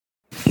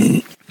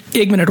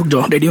एक मिनट रुक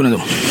जाओ, रेडी होने दो।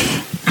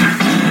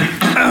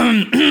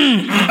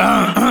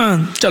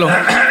 चलो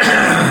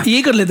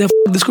ये कर लेते हैं।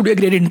 This could be a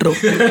great intro.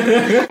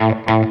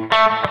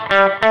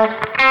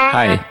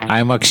 Hi,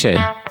 I'm Akshay.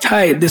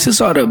 Hi, this is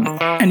Saurabh,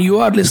 and you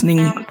are listening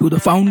to the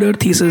Founder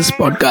Thesis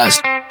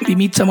podcast. We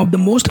meet some of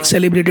the most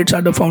celebrated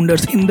startup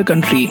founders in the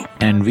country.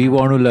 And we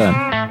want to learn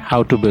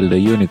how to build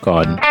a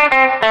unicorn.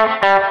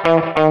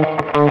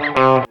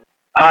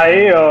 Hi,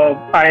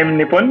 I'm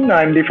Nipun.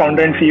 I'm the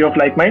founder and CEO of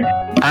LikeMind.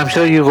 I'm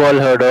sure you've all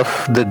heard of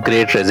the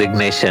Great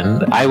Resignation.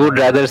 I would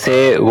rather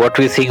say what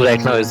we're seeing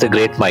right now is the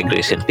Great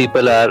Migration.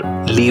 People are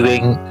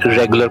leaving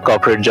regular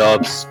corporate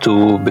jobs to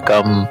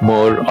become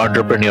more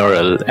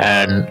entrepreneurial.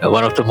 And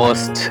one of the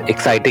most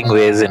exciting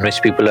ways in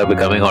which people are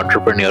becoming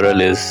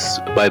entrepreneurial is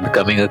by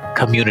becoming a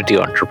community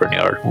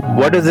entrepreneur.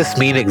 What does this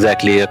mean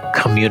exactly, a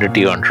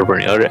community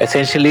entrepreneur?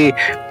 Essentially,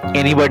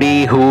 anybody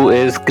who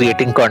is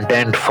creating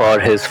content for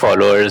his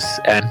followers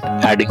and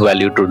adding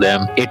value to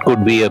them. It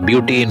could be a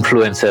beauty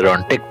influencer on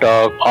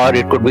TikTok, or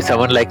it could be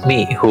someone like me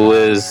who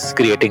is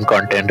creating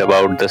content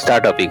about the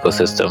startup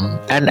ecosystem.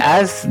 And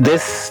as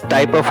this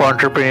type of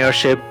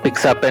entrepreneurship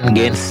picks up and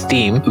gains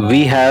steam,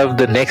 we have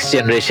the next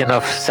generation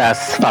of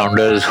SaaS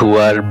founders who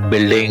are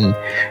building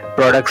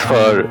products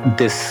for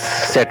this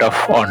set of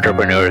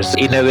entrepreneurs.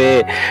 In a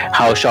way,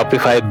 how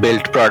Shopify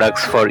built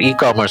products for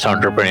e-commerce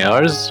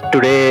entrepreneurs.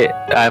 Today,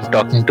 I'm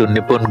talking to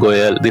Nipun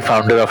Goyal, the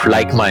founder of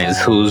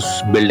LikeMinds, who's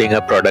building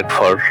a product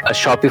for a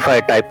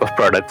Shopify type of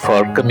product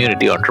for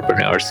community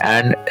entrepreneurs.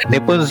 And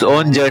Nipun's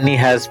own journey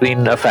has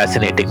been a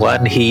fascinating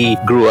one. He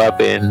grew up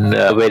in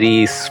a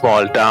very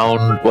small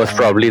town, was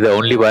probably the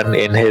only one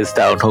in his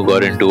town who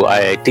got into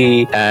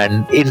IIT.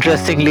 And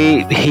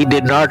interestingly, he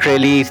did not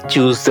really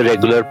choose the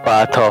regular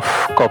path of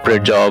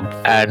corporate job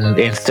and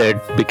instead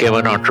became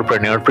an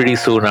entrepreneur pretty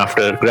soon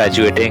after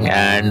graduating.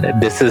 And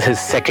this is his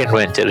second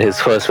venture. His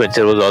first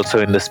venture was also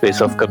in the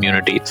space of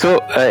community. So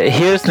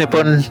here's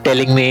Nipun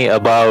telling me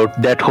about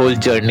that whole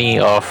journey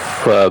of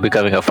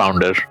becoming a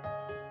founder.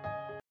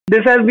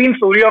 This has been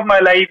story of my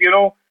life.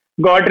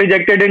 Got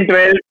rejected in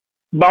 12th,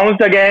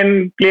 bounced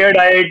again, cleared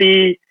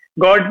IIT,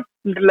 got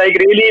like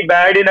really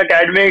bad in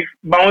academics,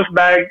 bounced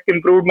back,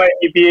 improved my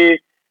GPA,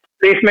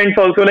 placements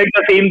also, like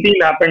the same thing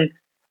happened.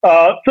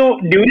 So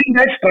during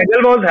that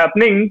struggle was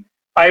happening,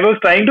 I was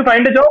trying to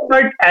find a job,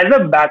 but as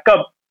a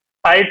backup,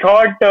 I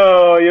thought,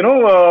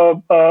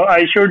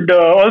 I should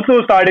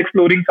also start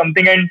exploring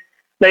something. And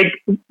like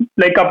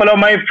couple of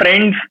my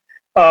friends,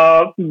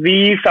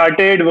 we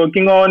started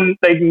working on,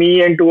 like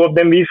me and two of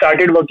them, we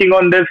started working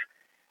on this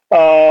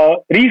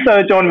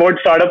research on what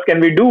startups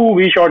can we do.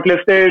 We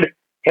shortlisted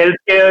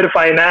healthcare,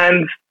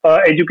 finance,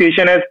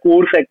 education as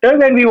core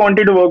sectors, and we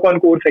wanted to work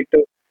on core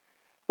sectors.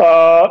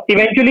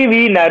 Eventually,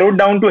 we narrowed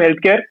down to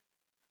healthcare,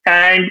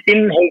 and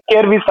in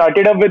healthcare, we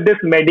started up with this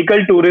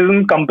medical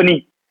tourism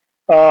company.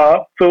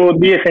 So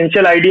the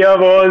essential idea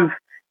was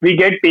we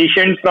get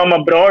patients from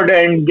abroad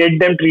and get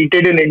them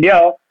treated in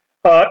India.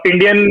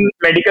 Indian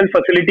medical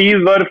facilities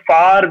were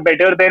far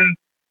better than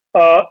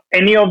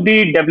any of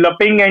the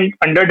developing and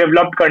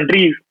underdeveloped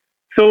countries.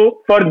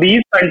 So for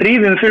these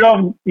countries, instead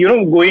of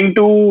going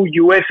to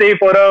USA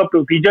for a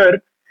procedure,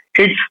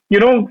 it's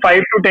 5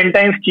 to 10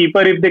 times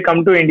cheaper if they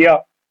come to India,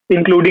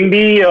 including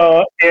the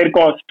air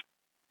cost,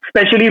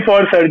 especially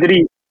for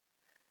surgery.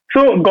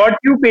 So got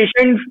few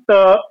patients.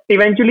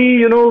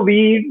 Eventually,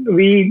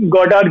 we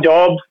got our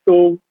jobs.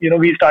 So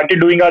we started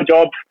doing our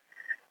jobs.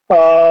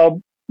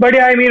 But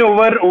yeah, I mean,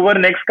 over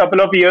next couple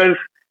of years,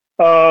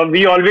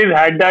 we always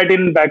had that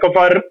in back of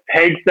our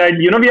heads that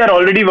we are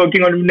already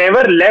working on.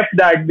 Never left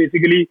that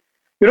basically.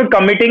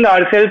 Committing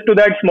ourselves to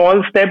that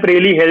small step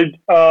really helped.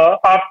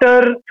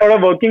 After sort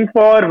of working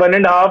for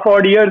 1.5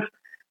 odd years,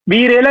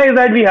 we realized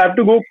that we have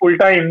to go full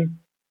time.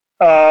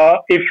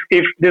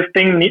 If this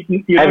thing needs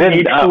to,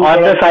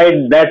 on the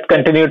side, that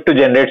continued to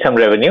generate some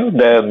revenue,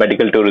 the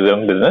medical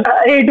tourism business.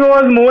 It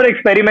was more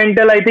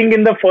experimental. I think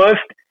in the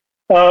first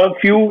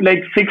few,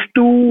 like 6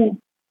 to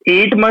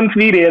 8 months,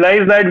 we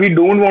realized that we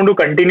don't want to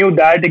continue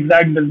that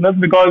exact business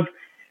because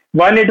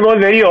one, it was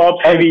very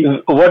ops heavy.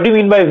 What do you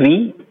mean by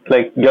we?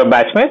 Like your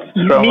batchmates?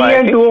 Me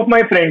and two of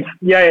my friends.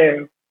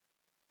 Yeah.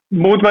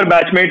 Both were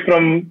batchmates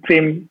from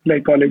same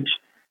college.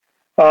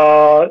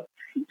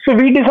 So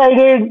we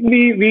decided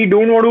we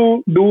don't want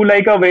to do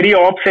like a very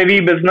ops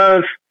heavy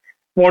business.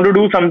 Want to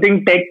do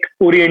something tech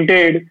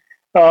oriented.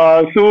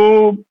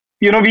 So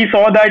we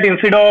saw that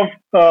instead of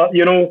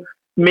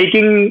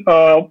making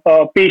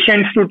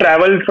patients to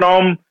travel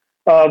from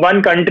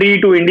one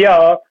country to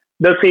India,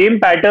 the same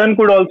pattern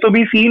could also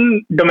be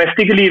seen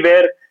domestically,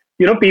 where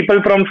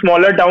people from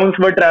smaller towns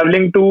were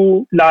traveling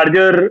to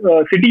larger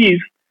cities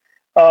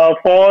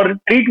for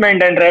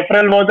treatment, and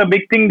referral was a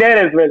big thing there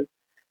as well.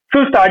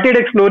 So started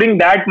exploring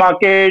that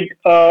market,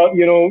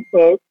 and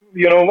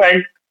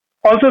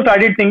also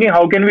started thinking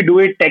how can we do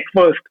it tech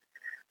first.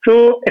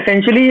 So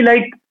essentially,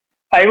 like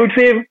I would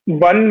say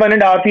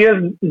 1.5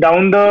 years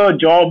down the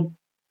job,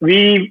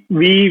 we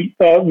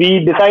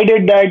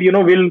decided that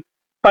we'll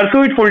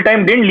pursue it full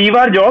time. Didn't leave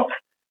our jobs,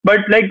 but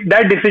like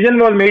that decision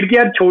was made कि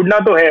यार छोड़ना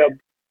तो है अब.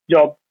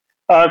 job.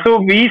 So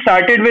we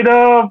started with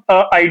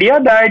a idea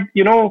that,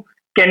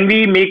 can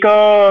we make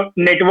a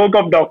network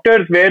of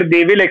doctors where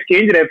they will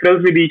exchange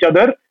referrals with each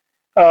other,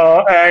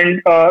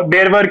 and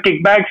there were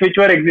kickbacks which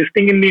were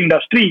existing in the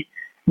industry.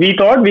 We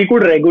thought we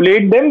could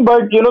regulate them,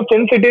 but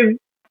since it is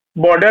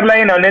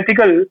borderline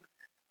unethical,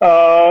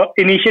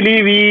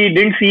 initially we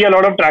didn't see a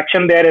lot of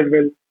traction there as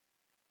well.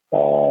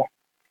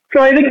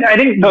 So I think So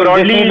this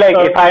broadly, means like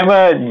if I'm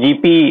a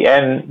GP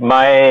and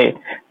my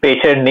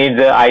patient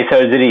needs an eye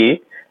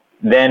surgery,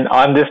 then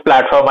on this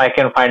platform I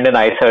can find an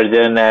eye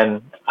surgeon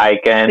and I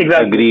can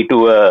Exactly. agree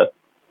to a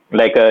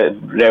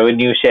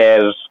revenue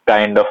shares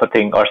kind of a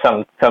thing or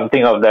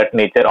something of that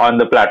nature on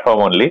the platform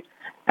only,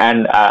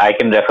 and I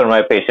can refer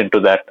my patient to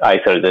that eye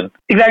surgeon.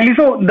 exactly.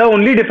 So the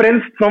only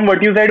difference from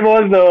what you said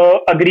was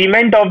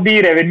agreement of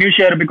the revenue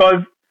share,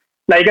 because,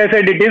 like I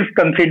said, it is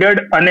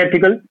considered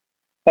unethical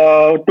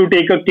to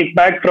take a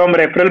kickback from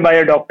referral by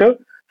a doctor.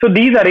 So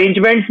these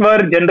arrangements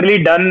were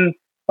generally done,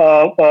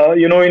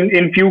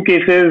 in few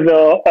cases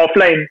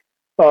offline,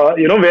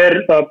 where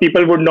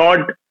people would not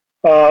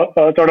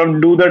sort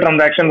of do the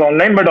transactions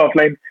online, but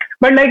offline.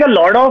 But like a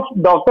lot of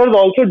doctors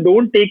also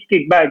don't take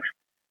kickbacks.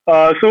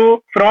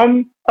 So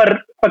from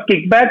a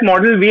kickback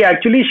model, we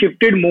actually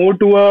shifted more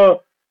to a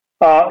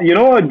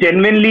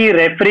genuinely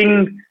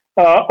referring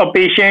a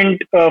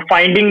patient,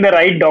 finding the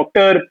right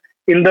doctor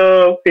in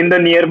the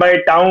nearby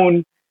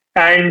town,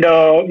 and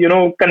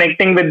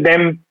connecting with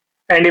them,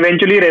 and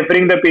eventually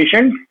referring the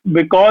patient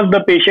because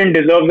the patient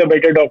deserves a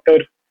better doctor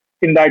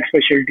in that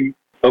specialty.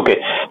 Okay,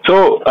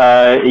 so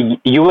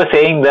you were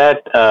saying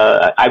that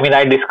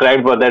I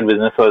described what that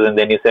business was, and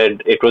then you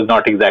said it was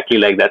not exactly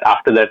like that.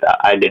 After that,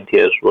 I didn't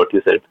hear what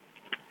you said.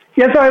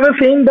 Yeah, so I was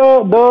saying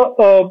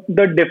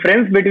the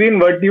difference between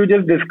what you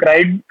just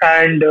described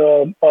and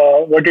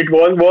what it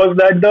was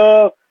that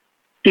the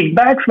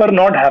kickbacks were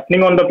not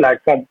happening on the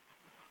platform,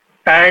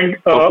 and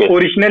Okay,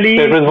 originally,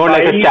 so it was more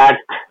like a while chat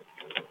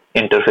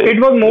interface. it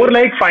was more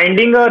like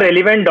finding a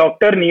relevant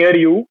doctor near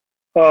you.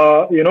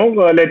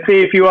 Let's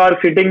say if you are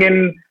sitting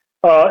in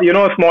a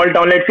small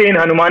town, let's say in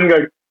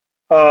Hanumangarh,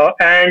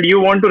 and you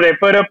want to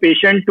refer a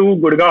patient to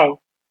Gurgaon,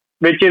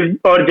 which is,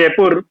 or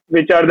Jaipur,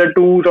 which are the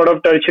two sort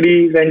of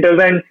tertiary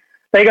centers, and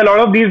like a lot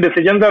of these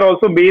decisions are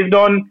also based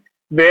on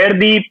where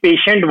the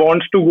patient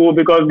wants to go,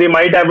 because they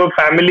might have a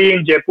family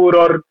in Jaipur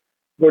or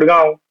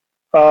Gurgaon.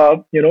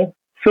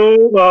 So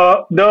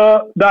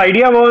the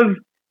idea was,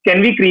 can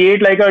we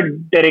create like a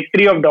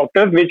directory of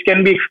doctors which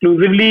can be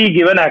exclusively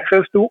given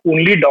access to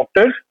only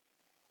doctors,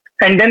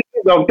 and then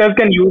the doctors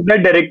can use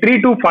that directory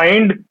to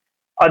find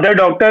other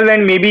doctors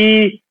and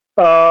maybe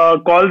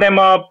call them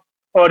up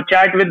or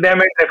chat with them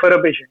and refer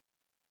a patient.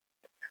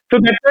 So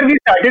that's where we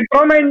started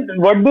from, and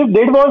what this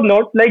did was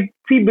not like,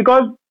 see,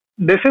 because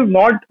this is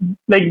not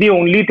like the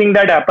only thing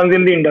that happens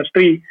in the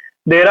industry.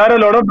 There are a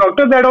lot of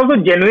doctors that also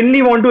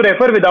genuinely want to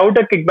refer without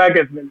a kickback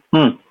as well.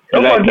 Right.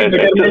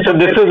 So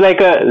this was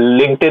like a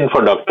LinkedIn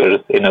for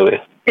doctors in a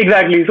way.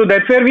 Exactly. So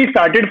that's where we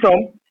started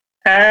from,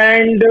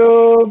 and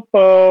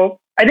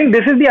I think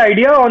this is the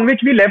idea on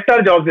which we left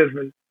our jobs as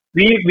well.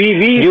 We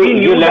You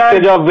knew left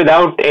the that. job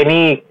without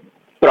any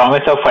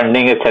promise of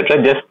funding,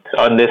 etc. Just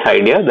on this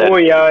idea that Oh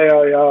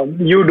yeah.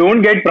 You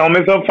don't get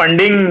promise of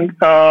funding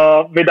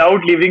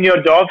without leaving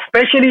your job,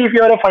 especially if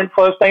you are a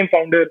first time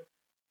founder.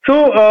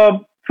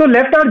 So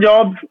left our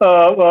jobs.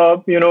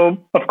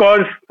 Of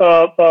course,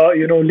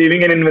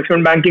 leaving an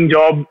investment banking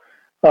job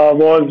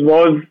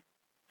was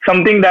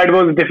something that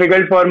was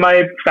difficult for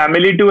my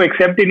family to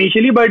accept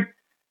initially. But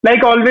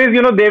like always,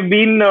 they've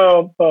been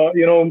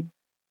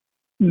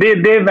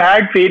they've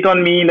had faith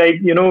on me. Like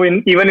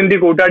even in the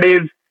quota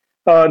days,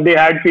 they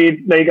had faith.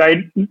 Like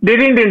they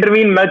didn't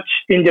intervene much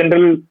in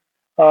general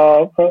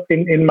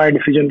in my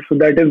decision. So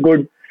that is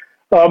good.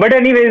 But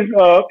anyways,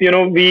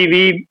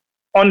 we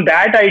on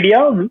that idea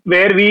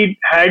where we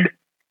had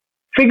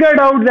figured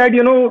out that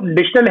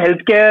digital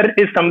healthcare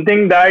is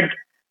something that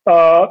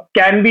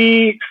can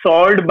be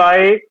solved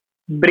by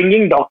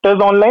bringing doctors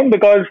online,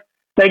 because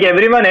like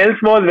everyone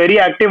else was very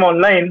active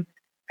online,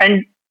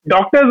 and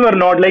doctors were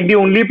not. Like the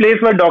only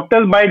place where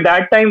doctors by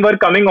that time were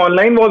coming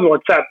online was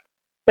WhatsApp.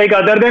 Like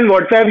other than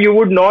WhatsApp, you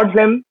would not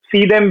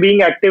see them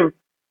being active.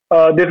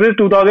 This is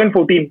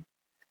 2014.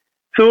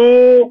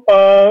 So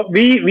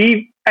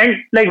we and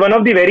like one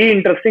of the very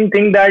interesting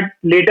thing that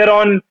later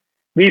on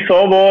we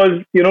saw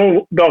was,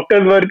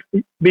 doctors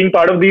were being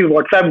part of these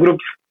WhatsApp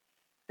groups,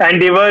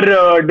 and they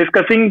were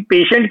discussing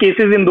patient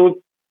cases in those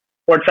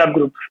WhatsApp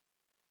groups.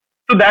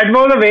 So that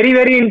was a very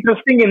very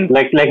interesting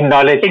like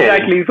knowledge sharing.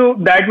 exactly. So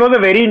that was a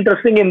very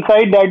interesting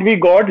insight that we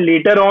got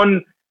later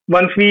on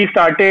once we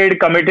started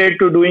committed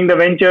to doing the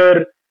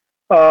venture.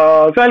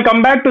 So I'll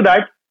come back to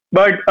that,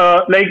 but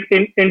like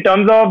in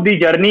terms of the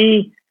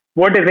journey,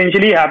 what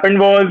essentially happened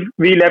was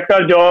we left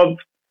our jobs,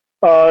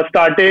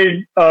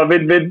 started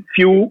with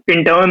few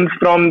interns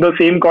from the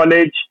same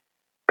college,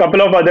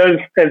 couple of others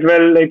as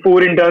well, like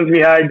 4 interns we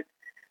had.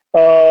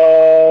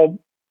 Uh,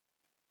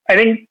 I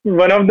think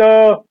one of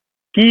the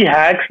key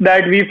hacks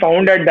that we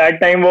found at that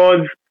time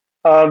was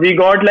we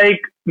got like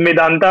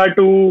Medanta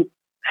to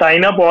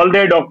sign up all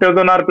their doctors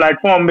on our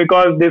platform,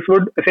 because this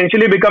would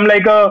essentially become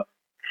like a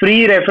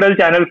free referral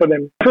channel for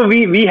them. So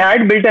we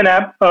had built an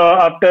app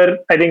after,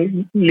 I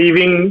think,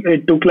 leaving.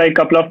 It took like a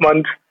couple of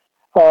months.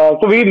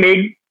 So we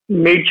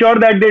made sure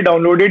that they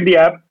downloaded the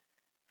app.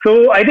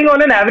 So I think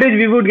on an average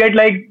we would get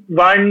like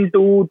 1,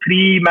 2,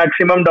 3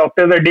 maximum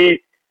doctors a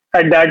day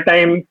at that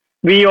time.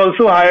 We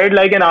also hired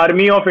like an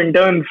army of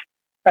interns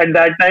at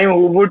that time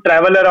who would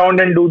travel around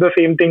and do the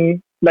same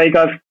thing like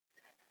us.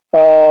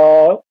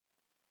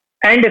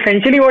 And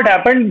essentially what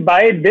happened,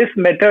 by this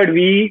method,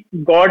 we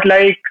got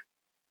like,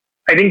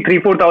 I think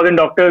 3,000-4,000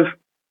 doctors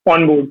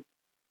on board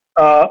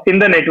in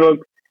the network.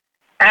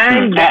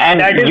 And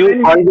that is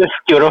you call this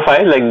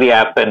Curify, like the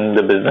app and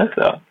the business?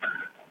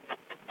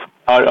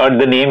 Or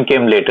the name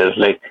came later?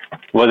 Like,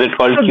 was it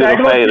called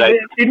Curify? Right?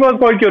 It was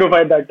called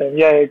Curify at that time.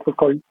 Yeah, it was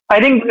called. I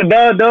think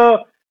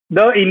the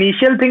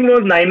initial thing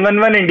was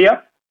 911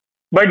 India.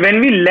 But when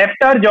we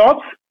left our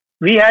jobs,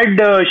 we had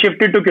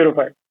shifted to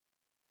Curify.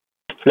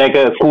 Like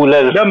a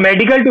cooler. The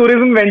medical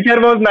tourism venture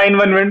was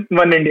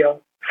 911 India.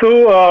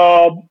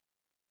 So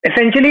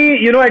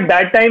essentially, at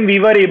that time we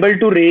were able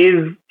to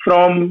raise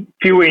from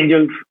few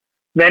angels.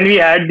 When we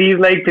had these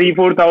like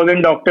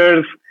 3,000-4,000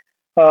 doctors,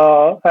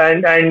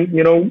 and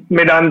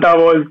Medanta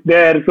was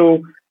there.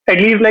 So at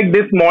least like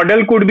this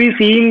model could be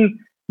seen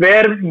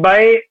where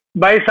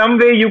by some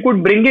way you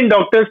could bring in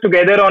doctors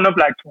together on a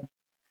platform.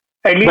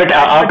 But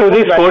out of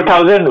these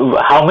 4,000,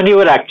 how many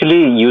were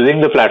actually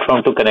using the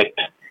platform to connect?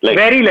 Like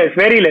very less.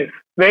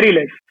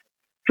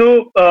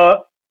 So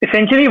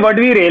essentially what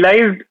we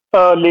realized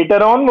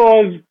later on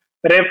was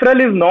referral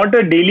is not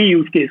a daily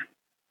use case,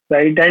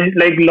 right? And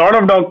like a lot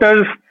of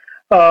doctors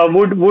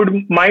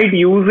might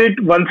use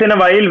it once in a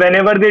while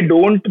whenever they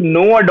don't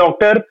know a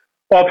doctor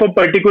of a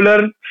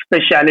particular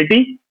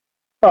specialty.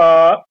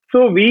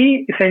 So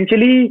we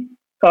essentially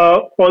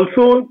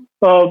also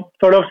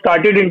sort of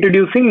started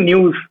introducing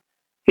news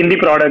in the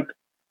product.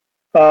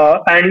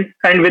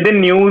 And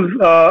within news,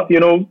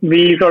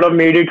 we sort of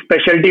made it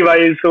specialty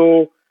wise.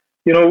 So,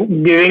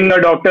 giving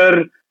a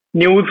doctor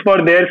news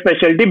for their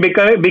specialty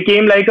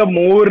became like a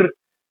more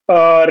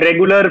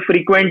regular,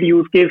 frequent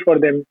use case for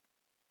them.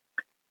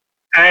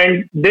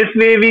 And this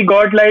way we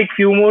got like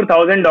few more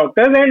thousand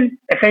doctors. And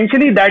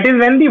essentially that is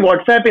when the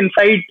WhatsApp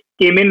insight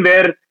came in,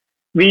 where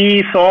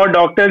we saw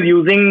doctors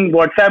using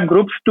WhatsApp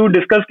groups to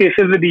discuss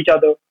cases with each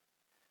other.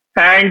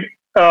 And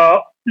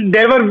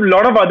there were a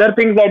lot of other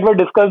things that were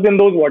discussed in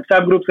those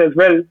WhatsApp groups as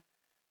well.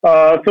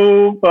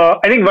 So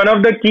I think one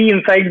of the key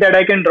insights that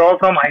I can draw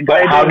from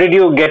hindsight. But how did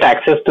you get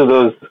access to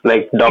those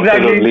like doctors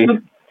only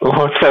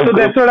WhatsApp groups?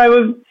 That's what I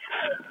was.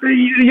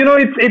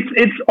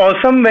 It's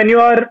awesome when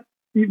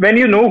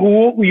you know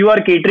who you are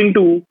catering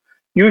to.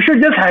 You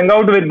should just hang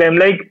out with them.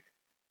 Like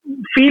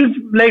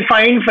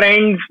find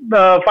friends,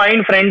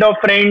 find friend of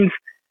friends.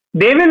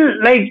 They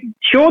will like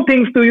show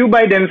things to you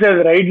by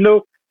themselves, right?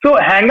 So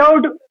hang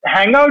out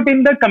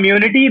in the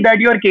community that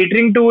you are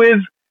catering to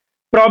is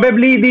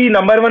probably the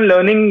number one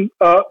learning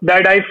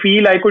that I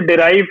feel I could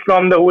derive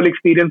from the whole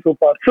experience so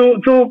far.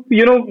 So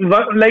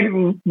like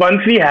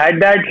once we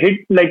had that hit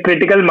like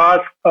critical mass,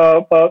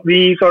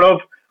 we sort of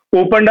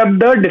opened up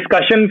the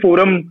discussion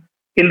forum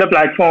in the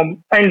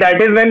platform, and that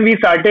is when we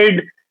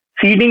started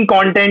seeding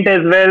content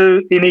as well.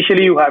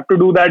 Initially, you have to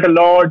do that a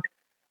lot.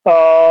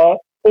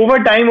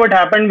 Over time, what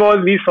happened was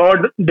we saw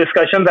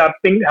discussions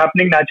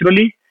happening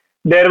naturally.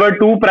 There were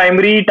two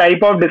primary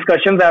type of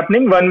discussions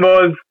happening. One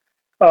was,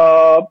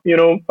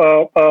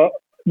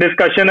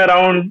 discussion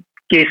around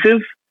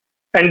cases,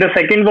 and the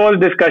second was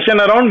discussion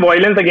around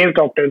violence against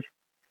doctors.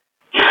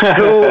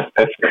 So,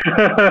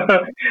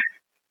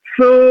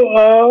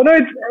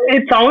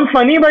 it sounds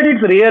funny, but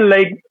it's real.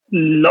 Like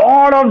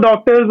lot of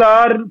doctors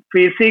are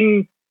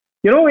facing,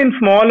 in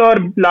small or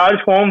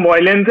large form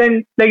violence,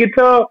 and like it's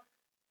a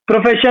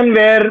profession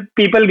where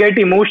people get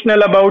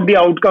emotional about the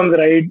outcomes,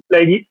 right?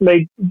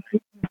 Like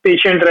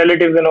patient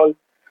relatives and all.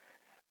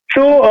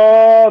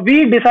 So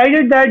we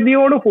decided that we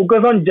want to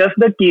focus on just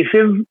the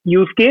cases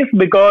use case,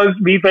 because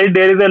we felt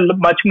there is a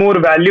much more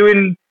value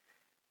in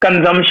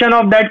consumption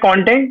of that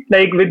content.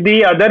 Like with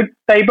the other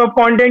type of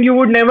content, you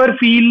would never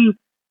feel,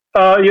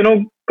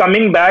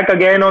 coming back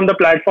again on the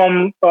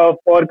platform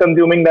for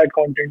consuming that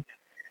content.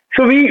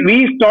 So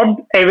we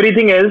stopped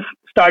everything else,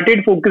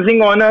 started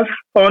focusing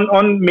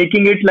on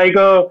making it like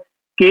a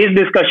case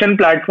discussion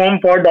platform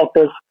for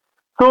doctors.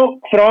 So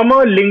from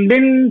a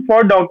LinkedIn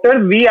for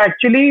doctors, we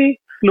actually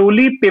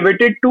slowly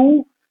pivoted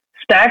to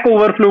Stack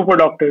Overflow for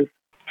doctors.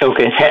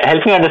 Okay,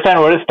 help me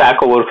understand what is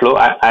Stack Overflow.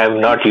 I have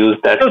not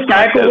used that. So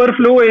Stack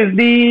Overflow is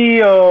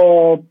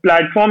the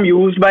platform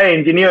used by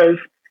engineers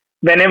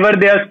whenever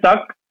they are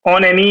stuck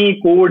on any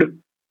code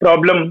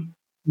problem.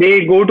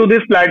 They go to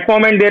this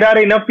platform, and there are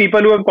enough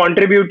people who have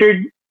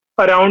contributed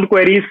around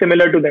queries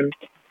similar to them.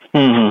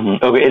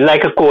 Mm-hmm. Okay, it's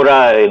like a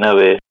Quora in a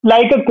way.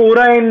 Like a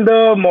Quora in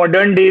the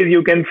modern days,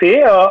 you can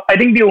say. I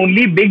think the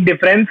only big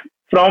difference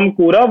from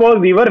Quora was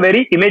we were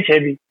very image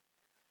heavy.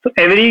 So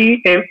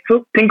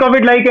so think of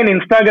it like an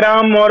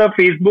Instagram or a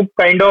Facebook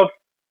kind of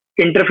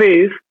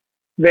interface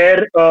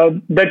where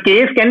the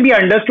case can be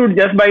understood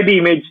just by the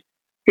image.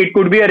 It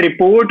could be a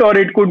report or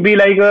it could be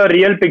like a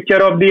real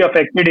picture of the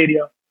affected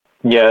area.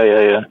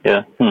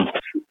 Yeah.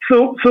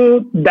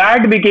 So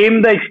that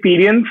became the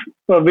experience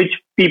which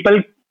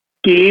people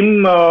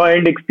came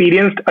and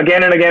experienced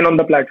again and again on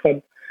the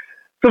platform.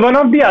 So one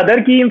of the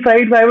other key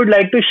insights I would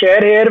like to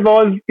share here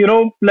was,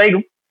 like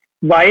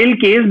while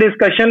case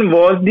discussion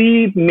was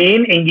the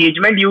main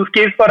engagement use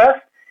case for us,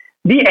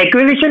 the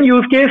acquisition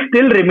use case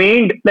still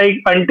remained like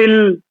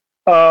until,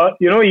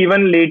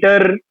 even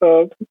later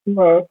of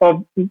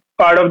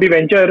part of the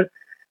venture,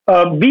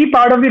 be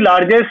part of the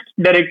largest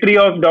directory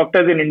of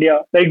doctors in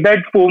India. Like that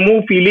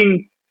FOMO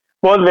feeling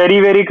was very,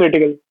 very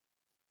critical.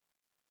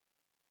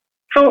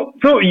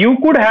 So you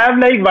could have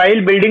like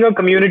while building a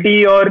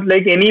community or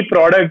like any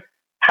product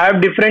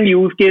have different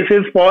use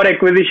cases for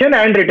acquisition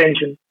and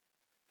retention.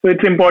 So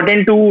it's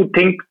important to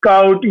think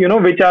out,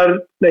 which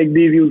are like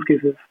these use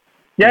cases.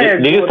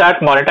 Did you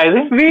start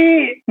monetizing?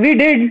 We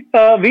did.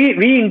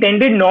 We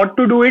intended not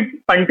to do it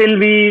until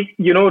we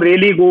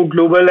really go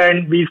global,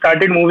 and we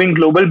started moving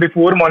global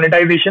before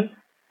monetization.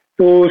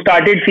 So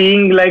started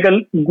seeing like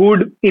a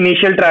good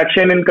initial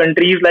traction in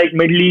countries like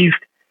Middle East.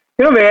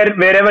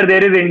 Wherever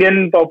there is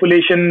Indian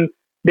population,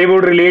 they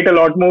would relate a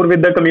lot more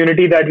with the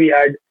community that we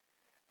had.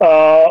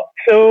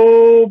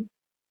 So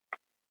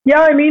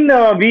yeah, I mean,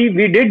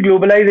 we did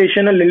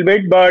globalization a little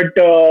bit, but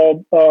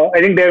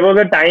I think there was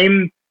a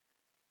time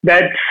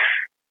that's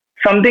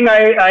something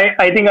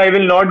I think I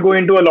will not go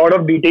into a lot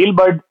of detail,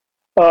 but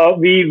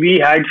we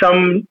had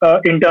some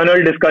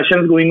internal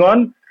discussions going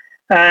on,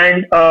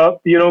 and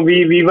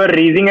we were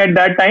raising at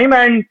that time,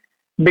 and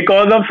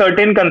because of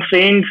certain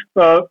constraints,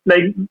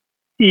 like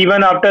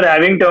even after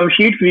having term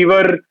sheets, we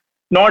were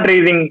not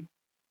raising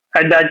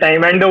at that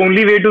time, and the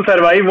only way to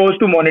survive was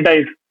to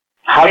monetize.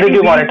 How did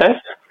you monetize?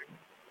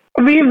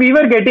 We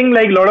were getting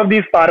like a lot of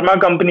these pharma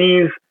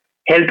companies,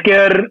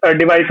 healthcare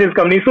devices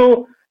companies.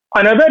 So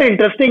another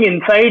interesting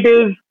insight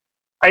is,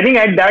 I think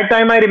at that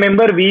time I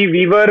remember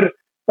we were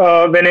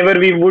whenever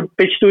we would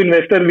pitch to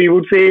investors, we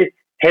would say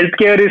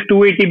healthcare is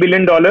 $280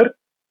 billion.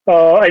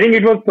 I think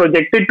it was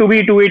projected to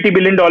be $280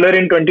 billion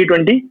in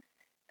 2020,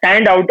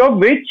 and out of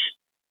which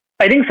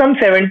I think some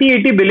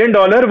 $70-80 billion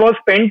was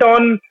spent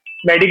on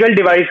medical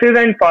devices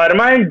and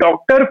pharma and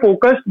doctor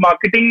focused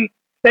marketing.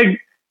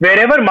 Like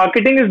wherever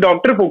marketing is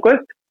doctor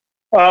focused,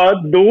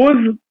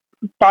 those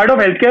part of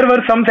healthcare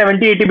were some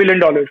 $70-80 billion.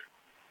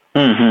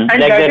 Mm-hmm. And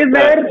like that is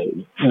where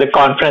the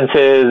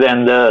conferences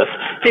and the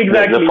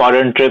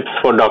foreign trips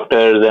for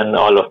doctors and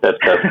all of that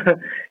stuff.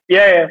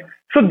 Yeah.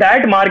 So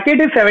that market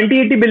is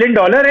 $70-80 billion,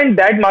 and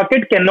that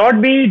market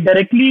cannot be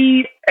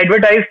directly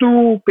advertised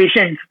to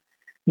patients.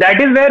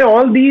 That is where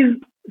all these.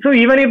 So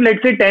even if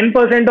let's say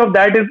 10% of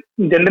that is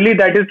generally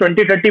that is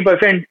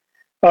 20-30%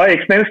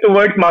 expense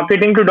towards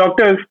marketing to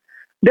doctors,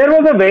 there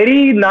was a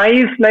very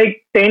nice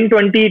like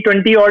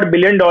 10-20 odd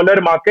 $billion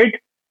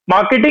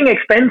marketing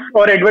expense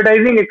or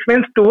advertising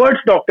expense towards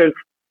doctors,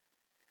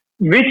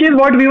 which is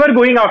what we were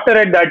going after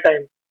at that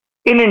time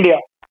in India.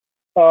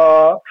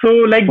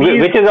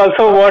 Which is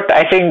also what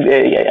I think,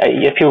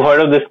 if you've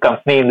heard of this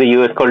company in the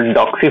US called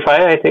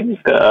Doxify, I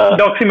think.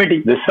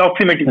 Doximity.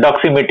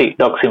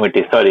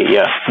 Doximity. Sorry,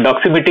 yeah.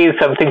 Doximity is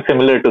something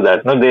similar to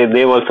that. No,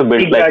 they've also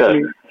built like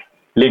a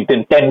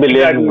LinkedIn 10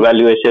 billion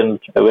valuation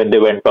when they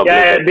went public.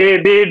 Yeah, they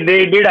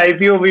did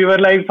IPO. We were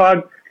like,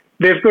 fuck,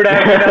 this could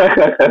have been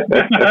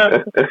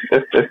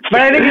but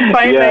I think it's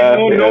fine.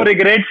 No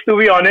regrets, to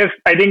be honest.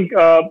 I think,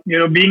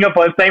 being a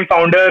first time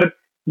founder,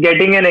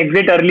 getting an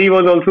exit early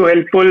was also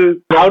helpful.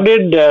 How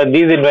did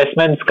these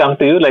investments come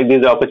to you, like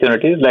these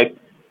opportunities? Like,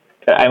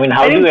 I mean,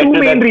 how do you enter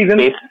that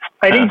space?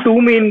 I think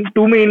two main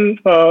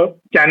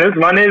channels.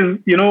 One is,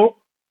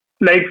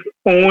 like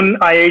own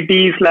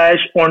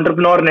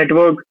IIT/entrepreneur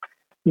network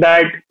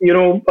that,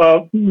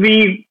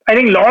 I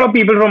think a lot of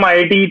people from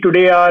IIT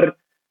today are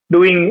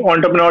doing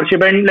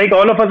entrepreneurship, and like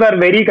all of us are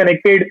very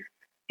connected,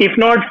 if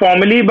not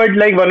formally, but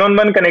like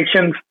one-on-one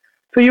connections.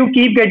 So you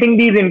keep getting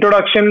these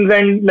introductions,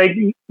 and like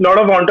a lot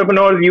of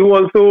entrepreneurs,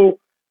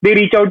 they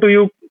reach out to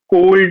you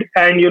cold,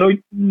 and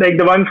like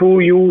the ones who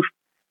you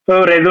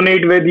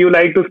resonate with, you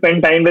like to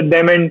spend time with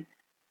them, and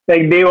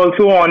like they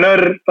also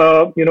honor,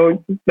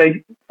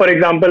 like for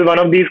example, one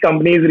of these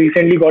companies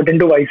recently got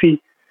into YC.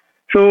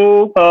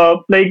 So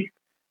like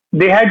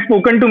they had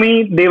spoken to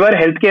me, they were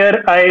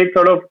healthcare. I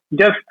sort of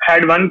just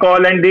had one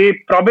call, and they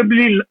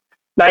probably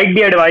liked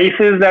the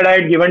advices that I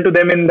had given to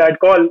them in that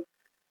call.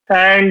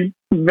 And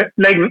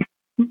like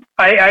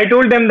I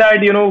told them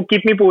that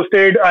keep me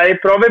posted. I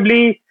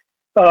probably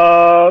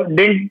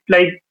didn't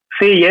like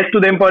say yes to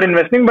them for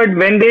investing, but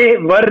when they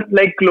were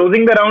like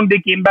closing the round, they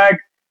came back.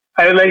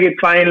 I was like, it's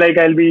fine, like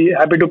I'll be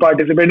happy to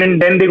participate,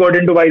 and then they got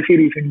into YC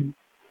recently.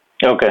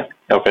 Okay.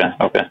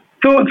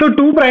 So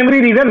two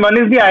primary reasons. One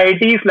is the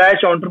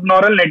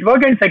IIT/entrepreneurial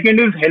network, and second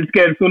is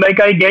healthcare. So like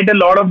I get a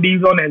lot of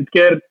these on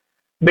healthcare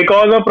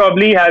because of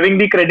probably having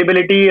the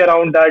credibility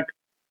around that.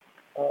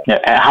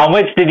 How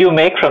much did you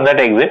make from that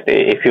exit,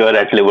 if you are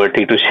at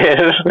liberty to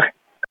share?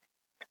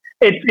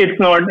 it's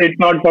not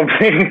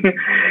public.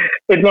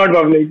 It's not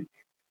public.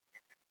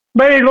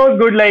 But it was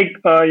good. Like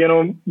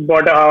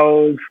bought a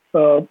house,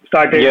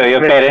 started. Your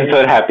parents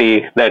were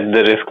happy that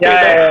the risk paid Yeah,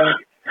 off. yeah, yeah.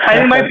 I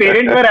think my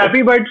parents were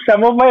happy, but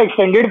some of my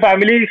extended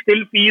family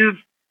still feels,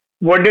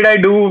 what did I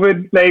do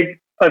with like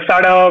a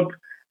startup?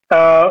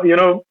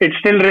 It's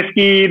still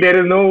risky. There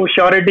is no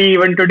surety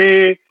even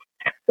today.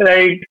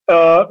 Like,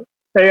 I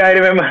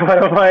remember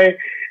one of my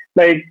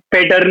like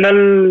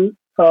paternal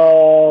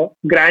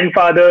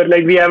grandfather.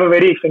 Like, we have a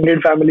very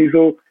extended family,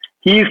 so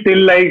he's still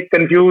like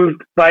confused.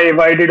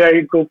 Why did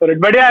I go for it?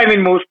 But yeah, I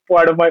mean, most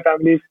part of my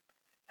family is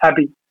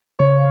happy.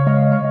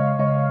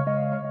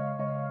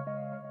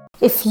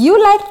 If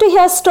you like to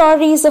hear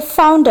stories of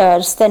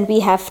founders, then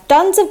we have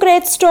tons of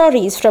great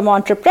stories from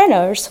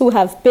entrepreneurs who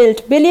have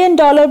built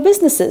billion-dollar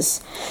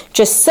businesses.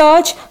 Just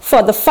search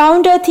for the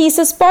Founder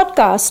Thesis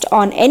podcast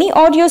on any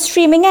audio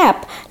streaming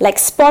app like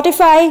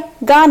Spotify,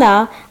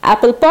 Gaana,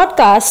 Apple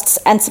Podcasts,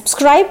 and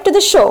subscribe to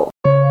the show.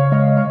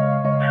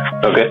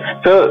 Okay.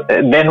 So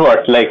then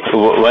what? Like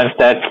once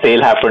that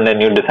sale happened and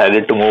you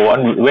decided to move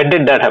on, when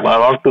did that happen?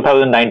 Around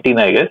 2019,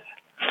 I guess.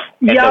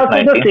 Yeah,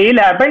 so the sale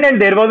happened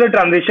and there was a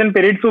transition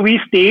period. So we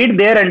stayed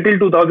there until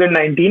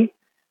 2019.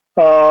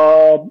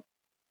 I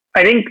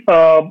think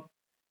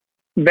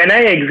when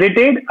I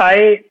exited,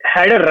 I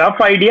had a rough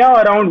idea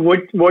around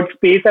what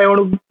space I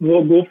want to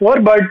go for.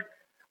 But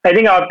I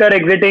think after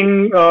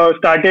exiting,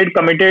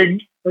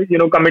 committed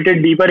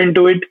deeper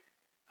into it,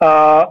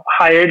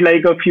 hired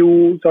like a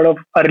few sort of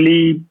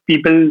early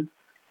people.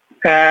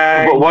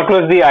 And what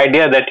was the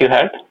idea that you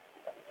had?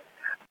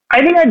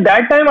 I think at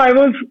that time I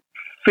was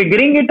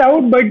figuring it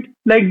out, but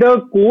like the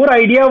core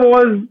idea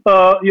was,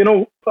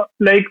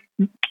 like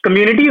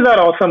communities are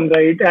awesome,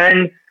 right?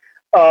 And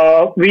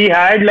we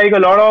had like a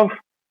lot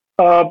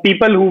of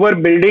people who were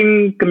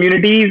building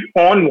communities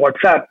on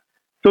WhatsApp.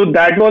 So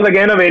that was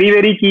again a very,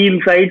 very key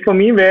insight for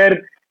me, where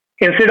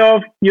instead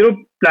of,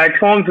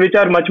 platforms which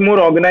are much more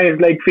organized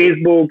like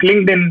Facebook,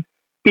 LinkedIn,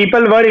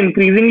 people were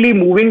increasingly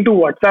moving to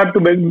WhatsApp to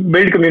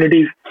build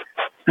communities.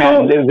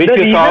 So which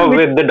you saw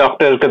with the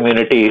doctoral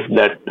community,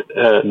 that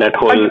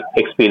whole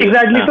experience.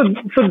 Exactly.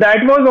 So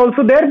that was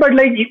also there, but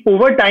like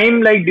over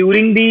time, like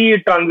during the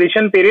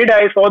transition period,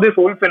 I saw this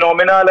whole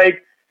phenomena.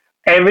 Like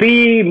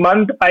every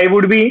month, I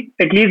would be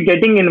at least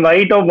getting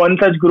invite of one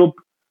such group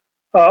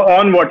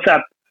on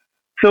WhatsApp.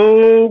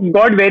 So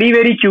got very,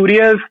 very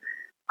curious.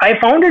 I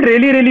found it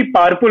really, really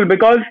powerful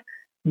because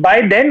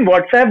by then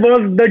WhatsApp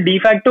was the de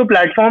facto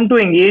platform to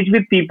engage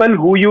with people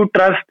who you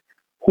trust,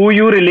 who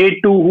you relate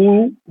to,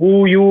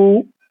 who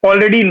you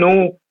already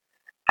know.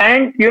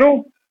 And,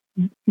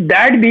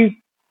 that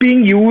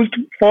being used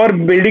for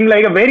building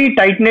like a very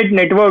tight-knit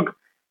network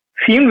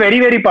seemed very,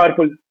 very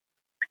powerful.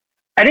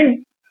 I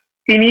think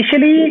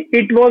initially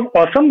it was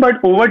awesome,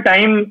 but over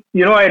time,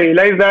 I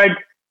realized that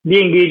the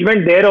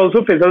engagement there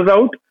also fizzles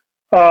out.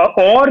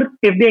 Or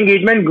if the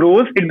engagement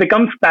grows, it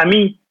becomes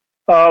spammy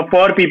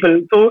for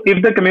people. So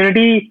if the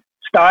community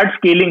starts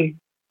scaling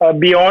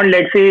beyond,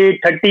 let's say,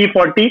 30,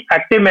 40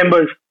 active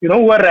members,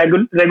 who are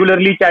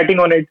regularly chatting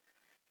on it,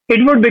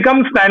 it would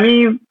become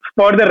spammy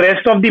for the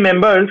rest of the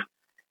members.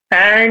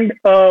 And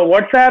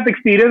WhatsApp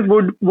experience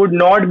would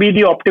not be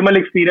the optimal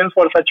experience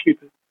for such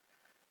people.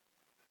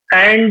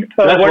 And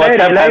what WhatsApp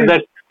I realized, has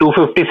that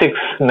 256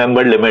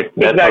 member limit.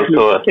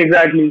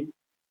 Exactly.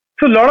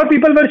 So a lot of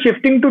people were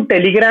shifting to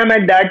Telegram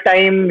at that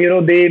time.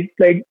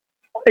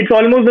 It's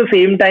almost the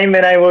same time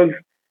when I was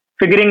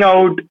figuring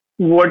out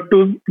what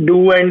to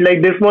do. And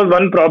like, this was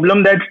one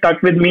problem that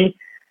stuck with me.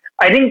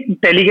 I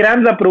think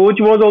Telegram's approach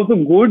was also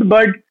good,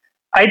 but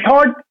I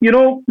thought,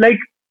 like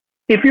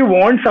if you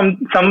want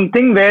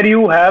something where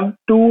you have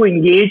to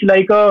engage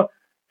like a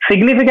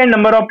significant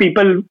number of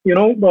people,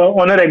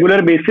 on a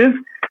regular basis,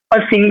 a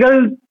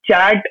single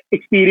chat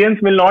experience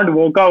will not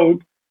work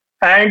out.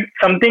 And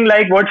something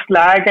like what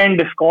Slack and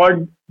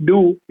Discord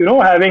do,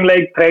 having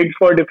like threads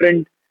for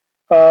different.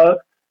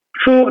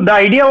 So the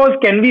idea was,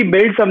 can we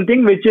build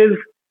something which is,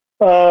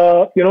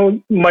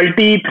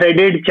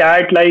 multi-threaded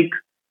chat like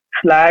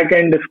Slack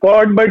and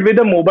Discord, but with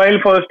a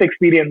mobile-first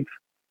experience.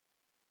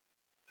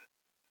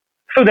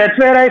 So that's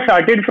where I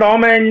started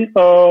from, and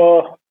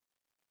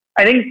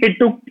I think it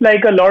took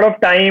like a lot of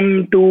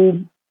time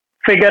to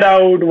figure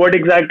out what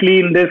exactly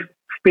in this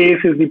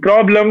space is the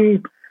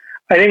problem.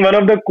 I think one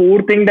of the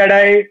core things that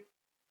I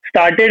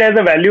started as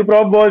a value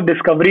prop was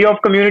discovery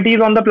of communities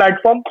on the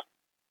platform,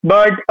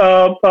 but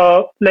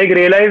like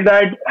realized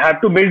that I have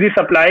to build the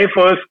supply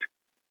first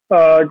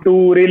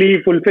to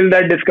really fulfill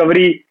that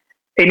discovery.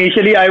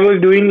 Initially, I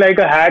was doing like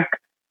a hack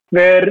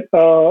where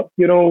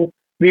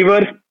we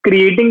were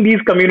creating these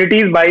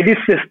communities by the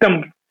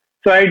system.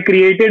 So I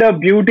created a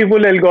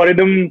beautiful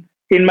algorithm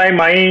in my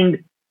mind.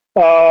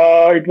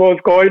 It was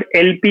called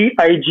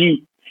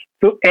LPIG.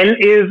 So L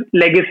is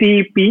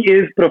legacy, P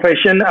is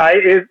profession, I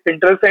is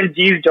interest, and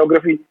G is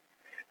geography.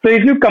 So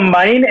if you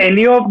combine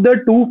any of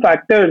the two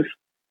factors,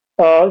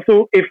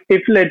 so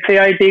if let's say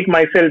I take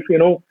myself,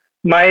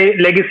 my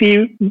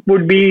legacy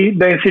would be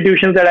the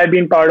institutions that I've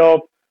been part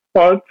of.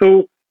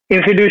 So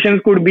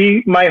institutions could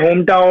be my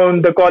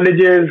hometown, the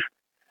colleges.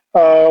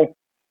 Uh,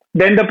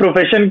 then the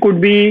profession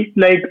could be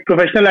like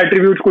professional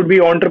attributes could be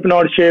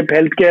entrepreneurship,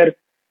 healthcare.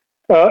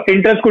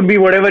 Interest could be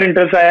whatever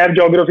interest I have.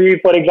 Geography,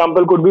 for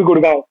example, could be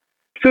Gurgaon.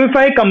 So if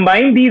I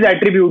combine these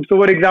attributes, so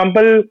for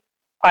example,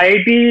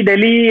 IIT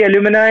Delhi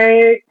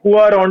alumni who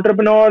are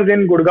entrepreneurs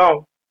in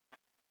Gurgaon,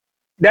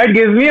 that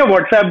gives me a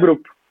WhatsApp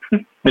group.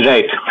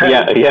 Right.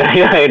 Yeah.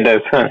 It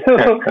does.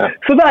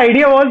 So the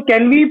idea was,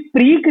 can we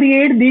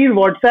pre-create these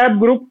WhatsApp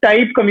group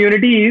type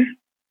communities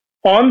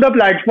on the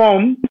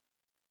platform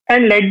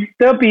and let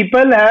the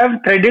people have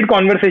threaded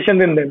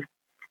conversations in them?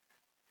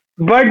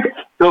 But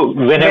So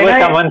whenever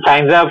someone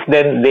signs up,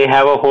 then they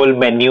have a whole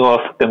menu of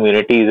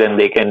communities and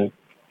they can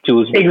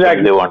choose which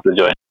one they want to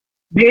join.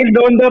 based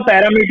on the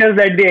parameters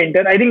that they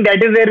enter, I think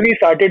that is where we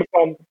started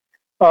from.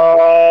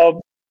 Uh,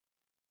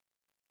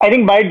 I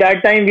think by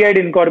that time we had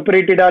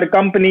incorporated our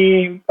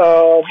company.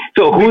 So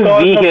who's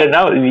because we of- here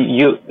now?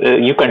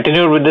 You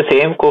continued with the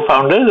same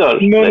co-founders or?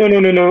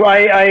 No.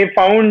 I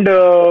found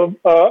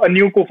a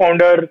new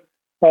co-founder.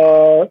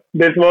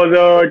 This was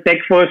a tech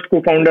first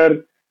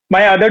co-founder.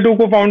 My other two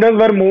co-founders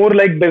were more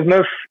like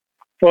business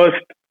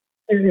first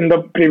in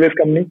the previous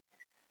company.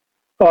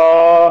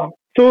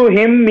 So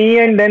him, me,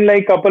 and then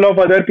like couple of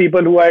other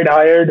people who I had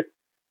hired.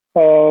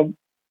 So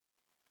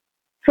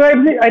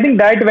I think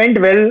that went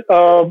well.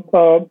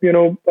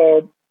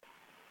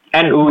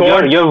 And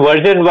your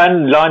version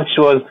 1 launch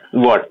was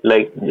what?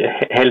 Like,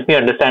 help me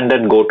understand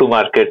that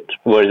go-to-market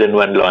version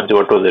 1 launch.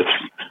 What was it?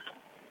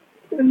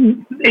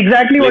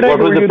 Exactly Like, what I what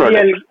was told the you.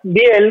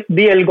 product?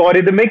 The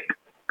algorithmic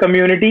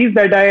communities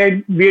that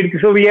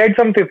we had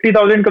some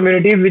 50,000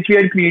 communities which we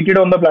had created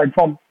on the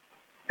platform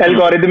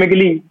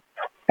algorithmically,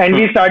 and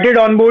we started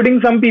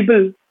onboarding some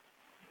people.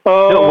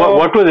 So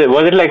what was it?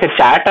 Was it like a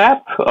chat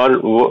app or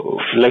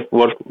like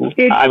what?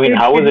 How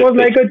was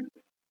it?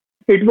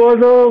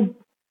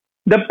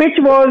 The pitch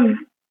was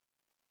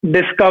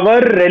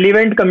discover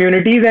relevant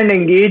communities and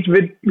engage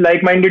with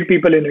like-minded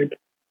people in it.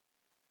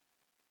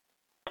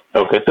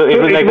 Okay, so it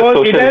was like a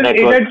social network.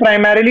 It had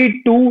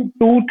primarily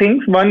two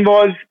things. One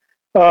was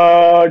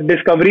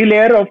discovery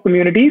layer of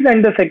communities,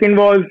 and the second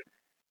was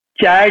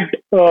chat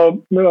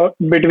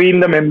between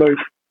the members.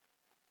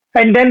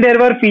 And then there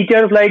were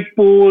features like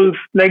polls,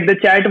 like the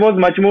chat was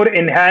much more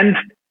enhanced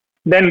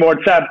than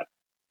WhatsApp.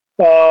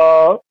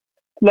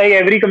 Like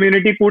every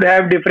community could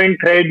have different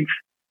threads,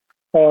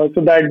 so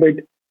that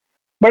bit.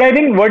 But I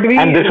think what we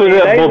and this was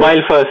a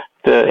mobile first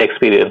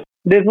experience.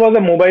 This was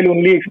a mobile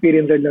only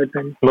experience at that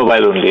time.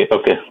 Mobile only,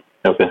 okay.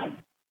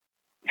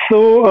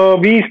 So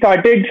we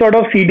started sort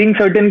of seeding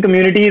certain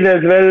communities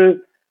as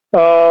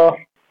well.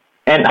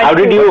 And how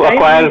did you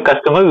acquire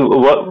customers?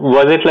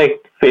 Was it like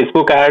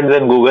Facebook ads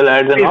and Google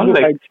ads and all?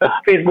 Like,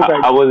 Facebook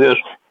ads. How was your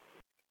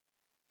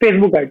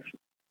Facebook ads?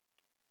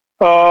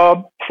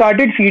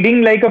 Started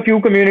seeding like a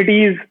few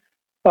communities.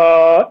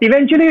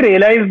 Eventually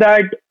realized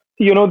that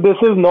this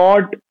is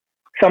not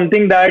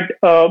something that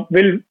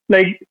will,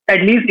 like,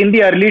 at least in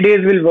the early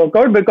days, will work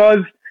out,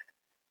 because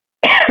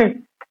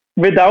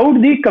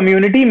without the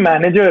community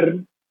manager,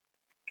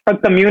 a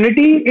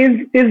community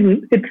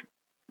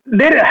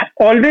there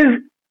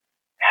always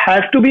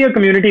has to be a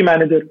community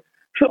manager.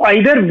 So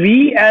either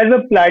we as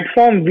a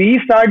platform, we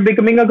start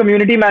becoming a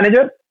community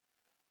manager,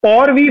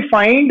 or we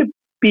find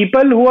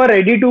people who are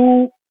ready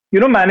to,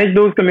 manage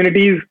those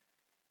communities.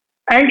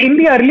 And in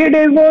the earlier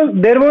days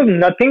there was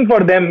nothing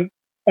for them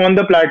on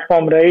the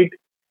platform, right?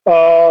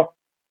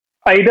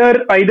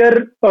 Either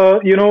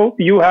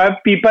you have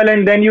people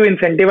and then you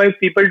incentivize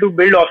people to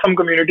build awesome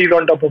communities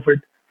on top of it.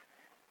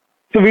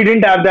 So we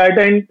didn't have that,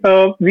 and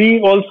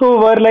we also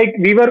were like,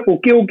 we were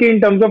okay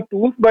in terms of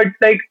tools, but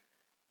like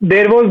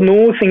there was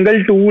no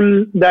single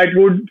tool that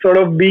would sort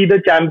of be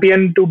the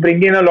champion to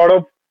bring in a lot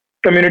of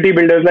community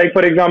builders. Like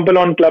for example,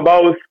 on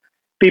Clubhouse,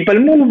 people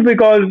moved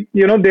because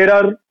there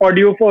are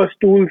audio first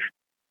tools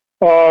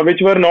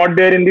which were not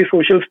there in the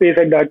social space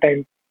at that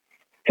time.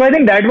 So I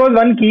think that was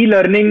one key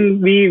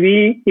learning.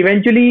 We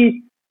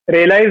eventually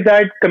realized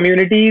that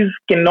communities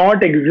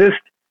cannot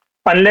exist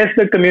unless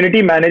the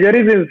community manager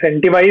is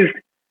incentivized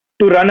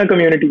to run a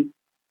community.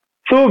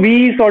 So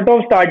we sort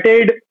of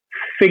started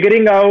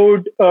figuring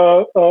out,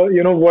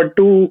 what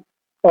to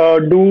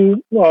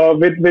do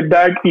with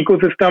that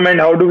ecosystem, and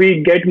how do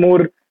we get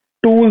more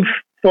tools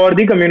for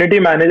the community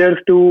managers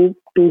to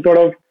sort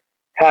of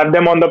have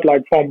them on the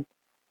platform.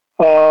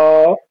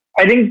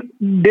 I think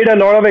did a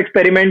lot of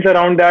experiments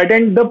around that,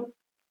 and the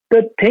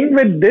thing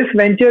with this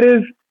venture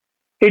is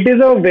it is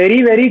a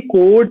very, very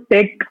core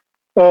tech.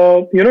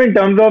 In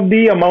terms of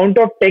the amount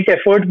of tech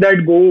efforts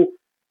that go,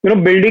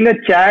 building a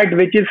chat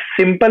which is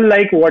simple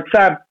like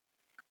WhatsApp,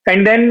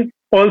 and then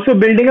also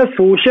building a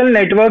social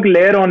network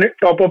layer on it,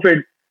 top of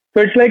it.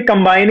 So it's like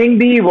combining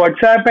the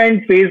WhatsApp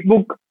and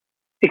Facebook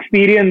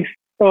experience,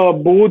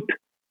 both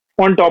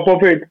on top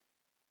of it.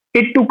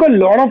 It took a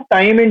lot of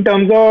time in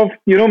terms of,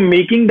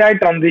 making that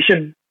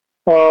transition.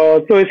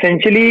 So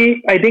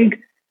essentially, I think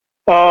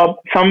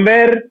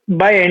somewhere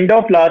by end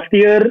of last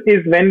year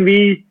is when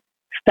we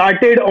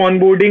started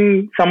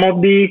onboarding some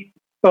of the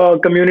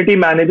community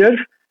managers,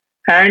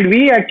 and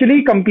we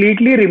actually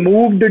completely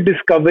removed the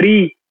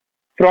discovery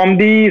from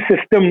the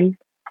system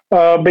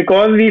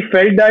because we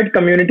felt that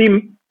community,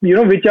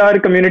 which are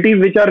communities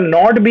which are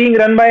not being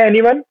run by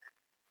anyone,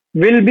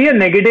 will be a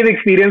negative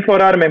experience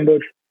for our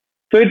members.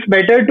 So it's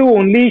better to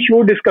only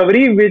show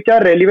discovery which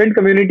are relevant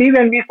communities,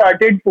 and we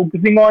started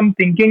focusing on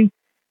thinking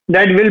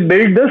that we'll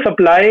build the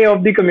supply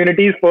of the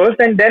communities first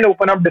and then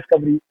open up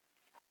discovery.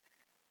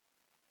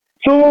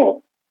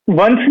 So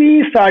once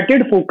we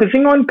started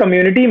focusing on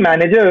community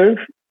managers,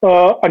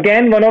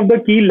 again, one of the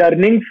key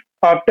learnings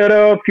after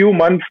a few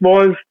months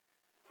was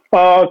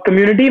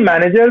community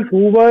managers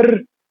who were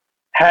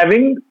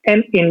having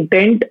an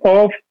intent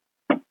of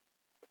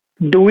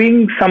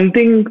doing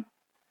something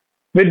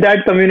with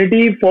that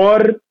community for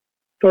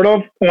sort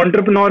of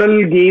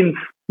entrepreneurial gains,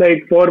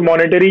 like for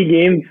monetary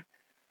gains,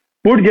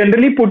 would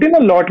generally put in a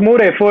lot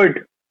more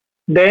effort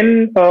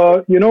than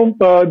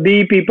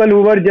the people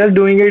who were just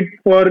doing it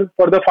for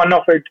the fun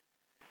of it.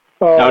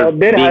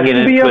 There has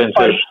to be a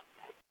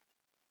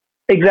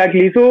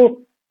exactly.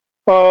 So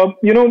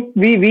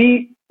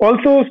we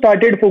also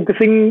started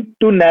focusing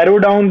to narrow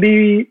down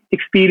the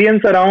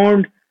experience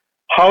around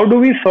how do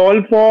we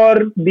solve for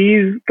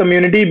these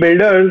community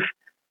builders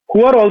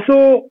who are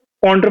also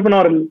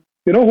entrepreneurial,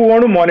 who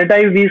want to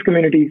monetize these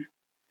communities.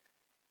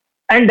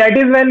 And that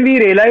is when we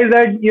realized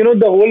that,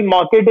 the whole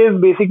market is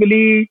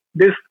basically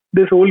this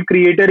whole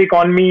creator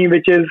economy,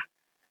 which is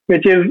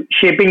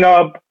shaping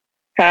up.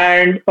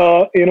 And,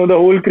 the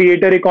whole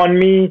creator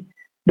economy,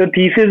 the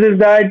thesis is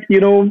that,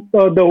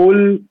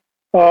 the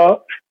whole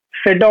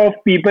set of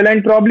people,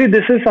 and probably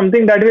this is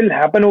something that will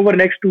happen over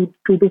next two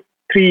to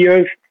 3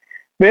 years,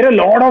 where a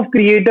lot of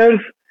creators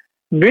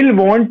will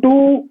want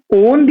to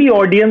own the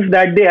audience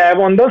that they have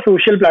on the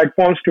social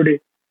platforms today,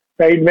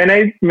 right?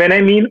 When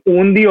I mean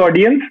own the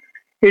audience,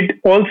 it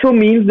also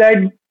means that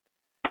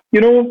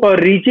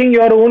reaching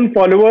your own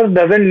followers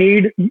doesn't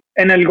need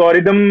an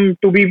algorithm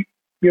to be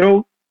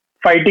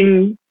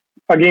fighting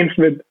against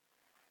with.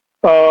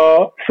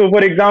 So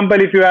for example,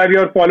 if you have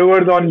your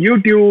followers on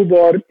YouTube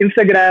or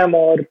Instagram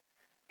or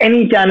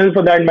any channel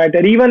for that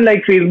matter, even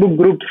like Facebook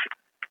groups,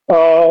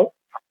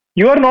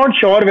 you are not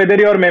sure whether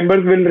your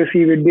members will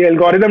receive it. The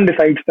algorithm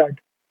decides that.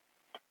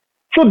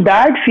 So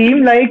that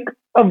seemed like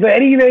a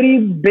very, very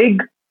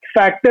big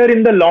factor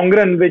in the long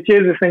run, which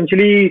is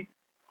essentially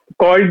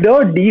called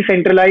the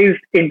decentralized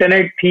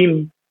internet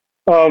theme,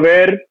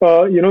 where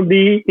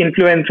the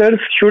influencers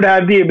should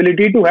have the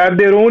ability to have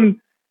their own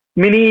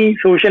mini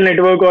social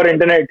network or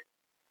internet.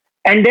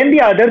 And then the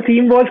other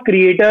theme was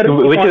creator,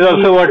 which is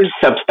also what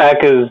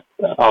Substack is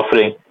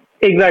offering.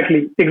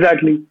 Exactly.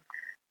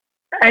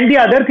 And the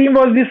other theme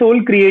was this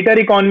whole creator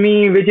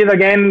economy, which is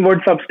again what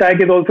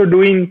Substack is also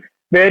doing,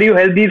 where you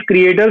help these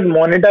creators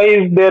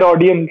monetize their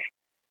audience.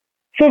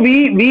 So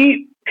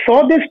we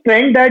saw this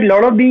trend that a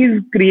lot of these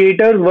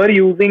creators were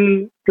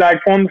using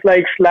platforms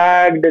like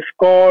Slack,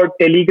 Discord,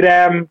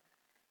 Telegram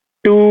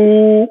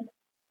to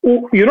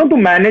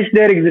manage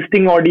their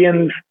existing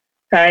audience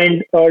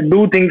and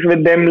do things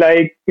with them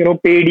like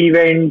paid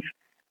events,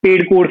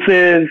 paid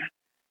courses,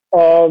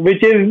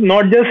 which is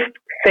not just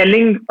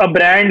selling a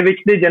brand, which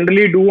they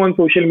generally do on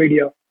social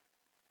media.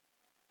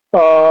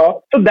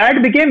 So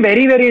that became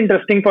very, very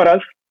interesting for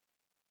us.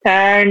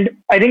 And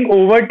I think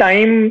over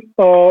time,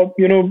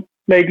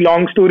 like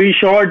long story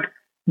short,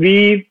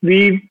 we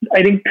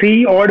I think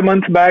 3 odd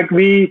months back,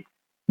 we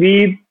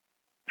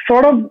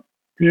sort of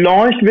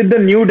launched with the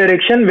new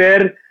direction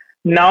where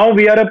now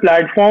we are a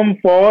platform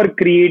for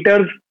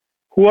creators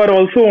who are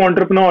also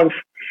entrepreneurs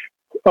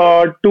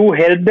to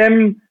help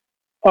them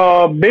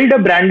build a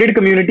branded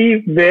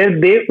community where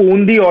they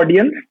own the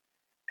audience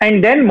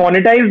and then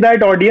monetize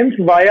that audience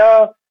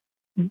via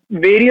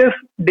various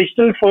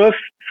digital first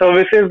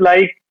services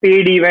like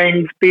paid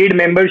events, paid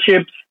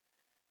memberships,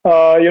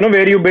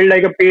 where you build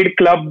like a paid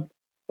club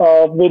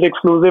with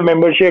exclusive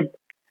membership,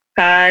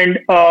 and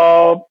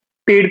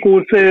paid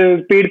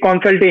courses, paid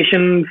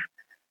consultations.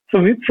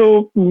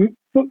 So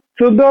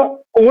the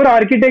core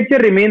architecture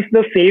remains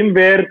the same,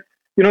 where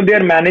they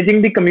are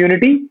managing the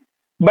community,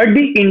 but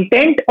the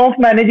intent of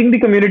managing the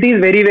community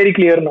is very, very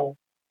clear now.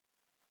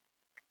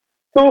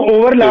 So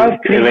over last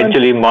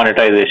eventually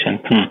monetization.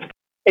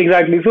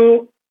 Exactly.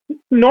 So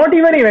not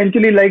even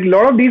eventually, like a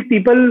lot of these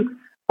people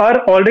are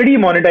already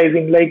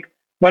monetizing. Like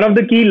one of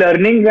the key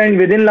learnings and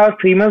within last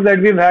 3 months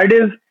that we've had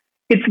is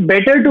it's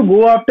better to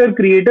go after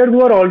creators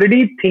who are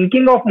already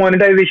thinking of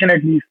monetization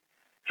at least.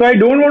 So I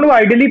don't want to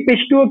ideally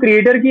pitch to a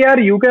creator ki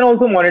yaar, you can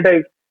also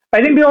monetize.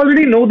 I think they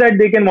already know that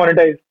they can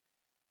monetize.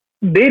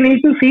 They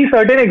need to see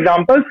certain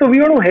examples. So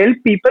we want to help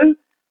people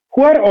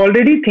who are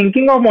already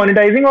thinking of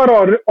monetizing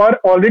or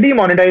already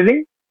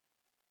monetizing.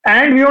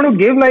 And we want to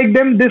give like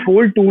them this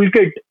whole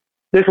toolkit,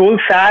 this whole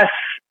SaaS,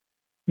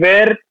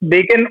 where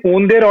they can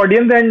own their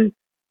audience and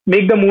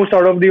make the most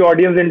out of the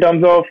audience in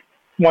terms of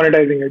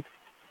monetizing it.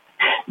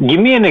 Give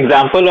me an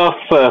example of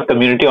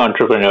community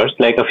entrepreneurs,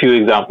 like a few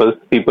examples,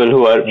 people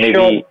who are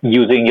maybe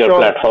using your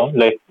platform.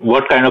 Like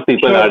what kind of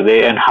people are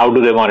they and how do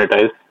they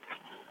monetize?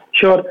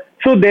 Sure.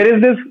 So there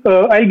is this,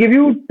 I'll give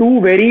you two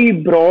very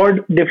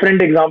broad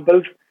different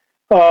examples.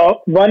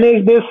 One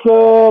is this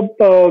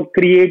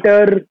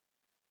creator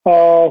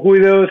who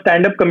is a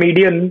stand-up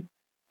comedian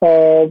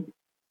called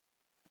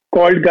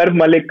Garv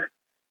Malik.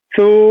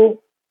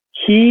 So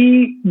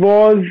he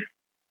was,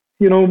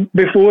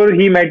 before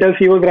he met us,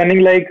 he was running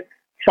like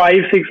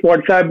 5-6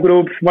 WhatsApp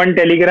groups, one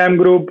Telegram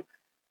group,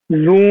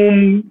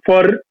 Zoom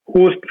for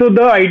host. So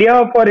the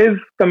idea for his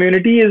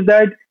community is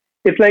that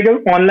it's like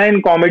an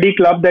online comedy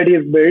club that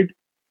he's built,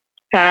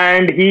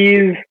 and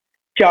he's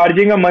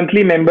charging a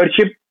monthly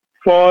membership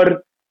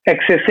for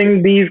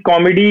accessing these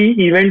comedy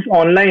events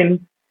online.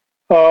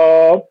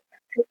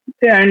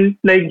 And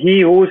like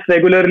he hosts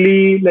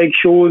regularly like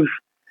shows.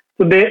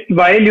 So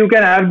while you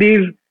can have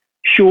these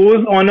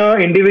shows on a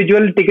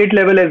individual ticket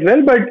level as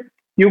well, but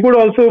you could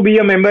also be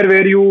a member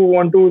where you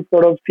want to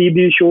sort of see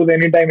these shows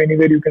anytime,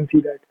 anywhere you can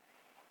see that.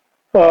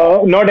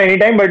 Not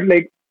anytime, but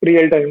like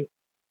real time.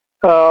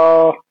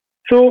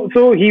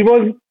 So he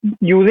was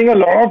using a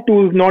lot of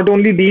tools, not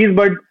only these,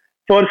 but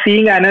for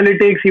seeing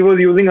analytics, he was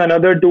using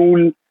another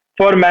tool.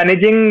 For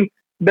managing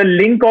the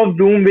link of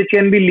Zoom, which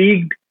can be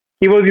leaked,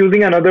 he was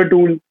using another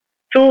tool.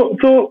 So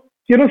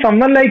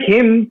someone like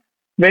him,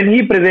 when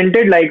he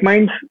presented Like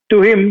Minds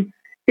to him,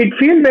 it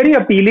feels very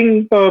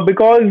appealing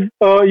because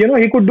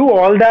he could do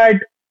all that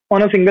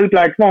on a single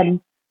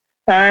platform.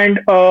 And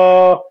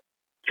so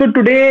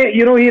today,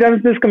 he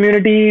runs this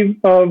community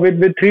with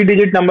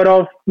 3-digit number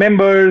of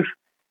members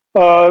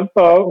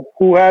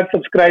who have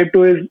subscribed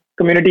to his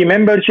community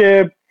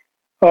membership.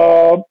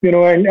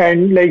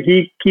 And like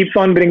he keeps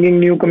on bringing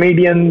new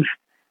comedians,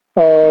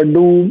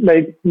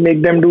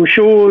 make them do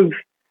shows.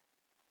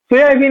 So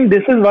yeah, I mean,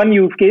 this is one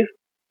use case.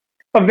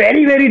 A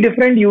very, very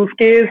different use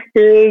case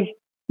is,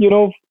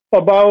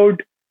 about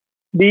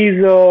these,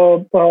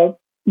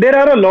 there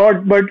are a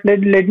lot, but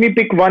let me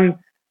pick one.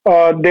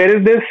 There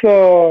is this,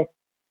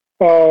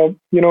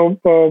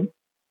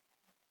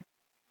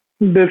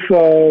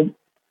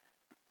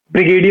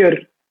 brigadier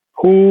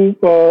who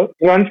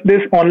runs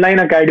this online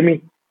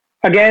academy.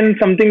 Again,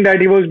 something that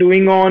he was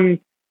doing on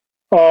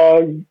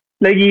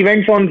like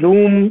events on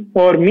Zoom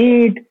or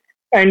Meet,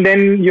 and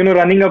then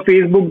running a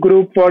Facebook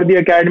group for the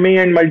academy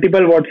and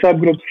multiple WhatsApp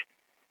groups.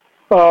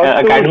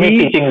 Academy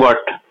teaching what?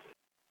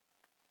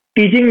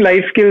 Teaching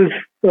life skills,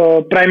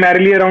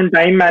 primarily around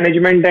time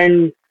management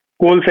and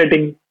goal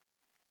setting.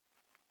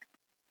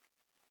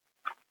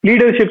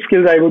 Leadership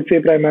skills, I would say,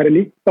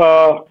 primarily.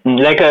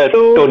 Like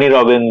Tony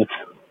Robbins.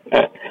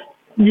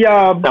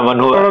 Yeah, someone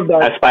who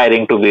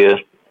aspiring to be a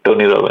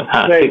Tony Robbins.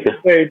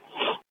 Right.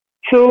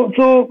 So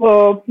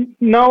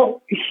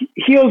now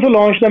he also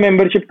launched a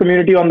membership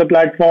community on the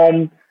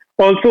platform.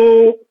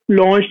 Also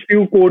launched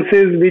few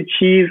courses which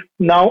he's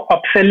now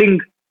upselling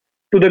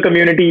to the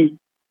community,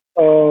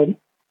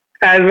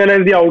 as well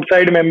as the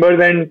outside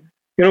members, and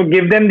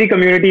give them the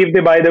community if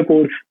they buy the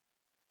course.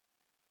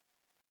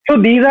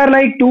 So these are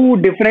like two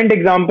different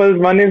examples.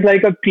 One is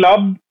like a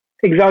club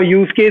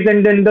use case,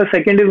 and then the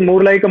second is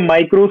more like a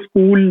micro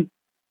school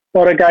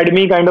or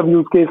academy kind of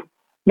use case.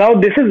 Now,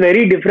 this is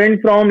very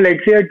different from,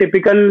 let's say, a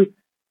typical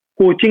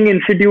coaching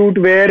institute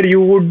where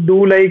you would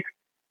do like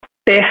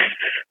tests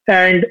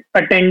and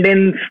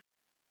attendance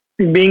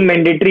being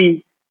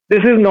mandatory.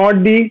 This is not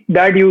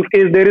that use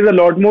case. There is a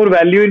lot more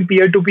value in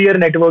peer-to-peer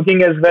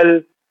networking as well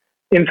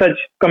in such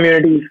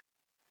communities.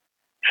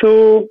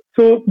 So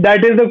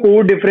that is the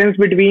core difference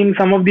between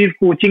some of these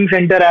coaching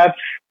center apps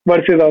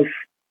versus us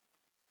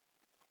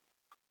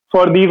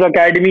for these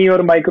academy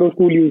or micro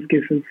school use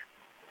cases.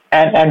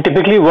 And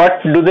typically,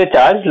 what do they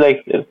charge?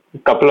 Like a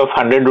couple of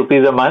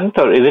 $100 a month,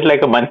 or is it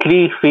like a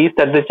monthly fees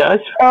that they charge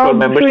for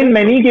membership? So in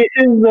many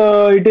cases,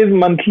 it is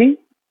monthly,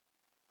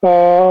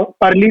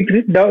 early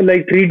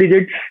 3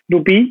 digits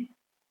rupee.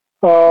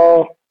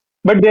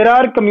 But there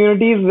are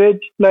communities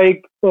which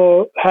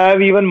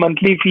have even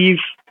monthly fees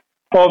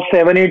of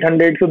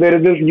 700-800. So there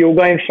is this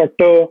yoga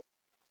instructor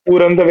who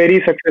runs a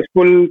very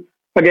successful,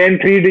 again,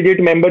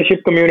 3-digit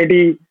membership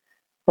community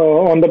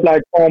on the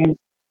platform.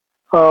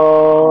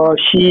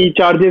 She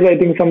charges, I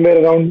think,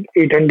 somewhere around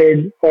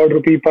 800 odd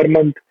rupee per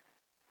month.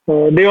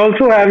 They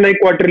also have like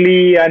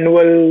quarterly,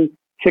 annual,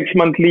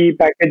 6-monthly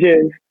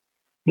packages.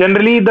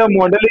 Generally, the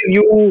model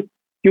is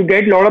you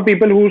get a lot of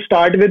people who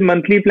start with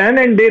monthly plan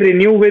and they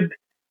renew with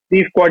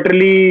these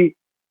quarterly,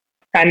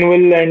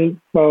 annual,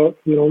 and for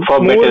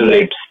better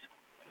rates.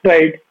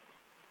 Right.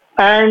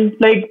 And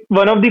like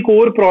one of the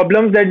core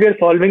problems that we are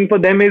solving for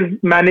them is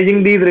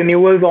managing these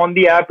renewals on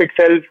the app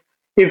itself.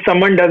 If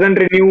someone doesn't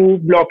renew,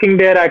 blocking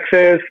their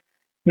access,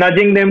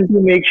 nudging them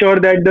to make sure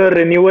that the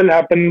renewal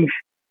happens.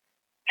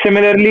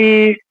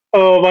 Similarly,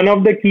 one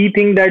of the key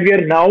things that we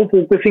are now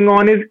focusing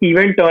on is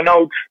event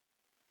turnouts.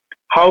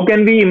 How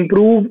can we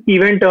improve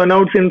event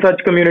turnouts in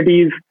such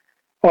communities?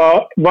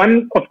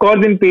 One, of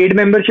course, in paid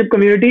membership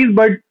communities,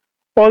 but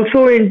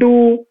also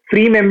into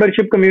free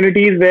membership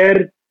communities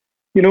where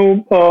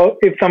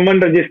if someone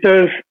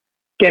registers,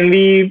 can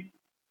we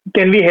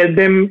help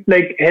them,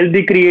 like help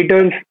the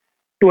creators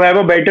to have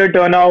a better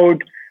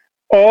turnout,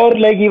 or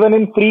like even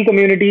in free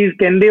communities,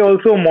 can they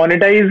also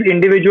monetize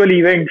individual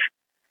events?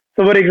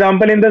 So, for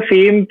example, in the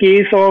same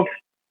case of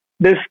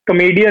this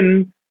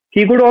comedian,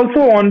 he could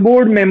also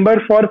onboard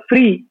members for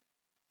free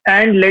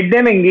and let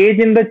them engage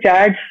in the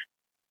chats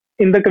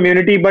in the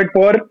community, but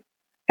for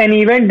an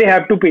event, they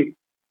have to pay.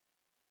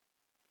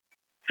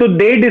 So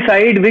they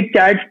decide which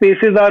chat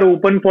spaces are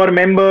open for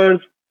members.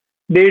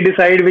 They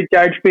decide which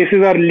chat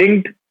spaces are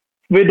linked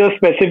with a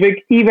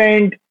specific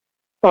event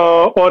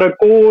or a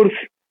course.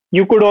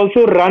 You could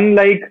also run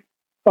like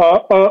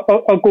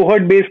a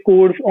cohort-based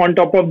course on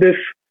top of this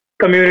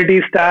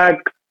community stack.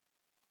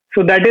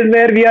 So that is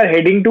where we are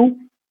heading to.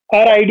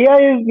 Our idea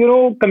is,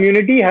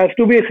 community has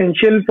to be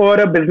essential for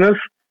a business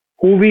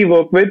who we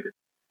work with.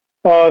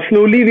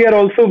 Slowly, we are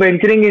also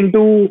venturing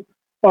into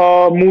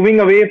moving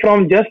away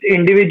from just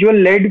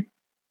individual-led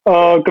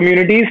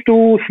communities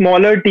to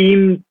smaller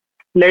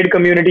team-led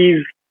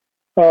communities,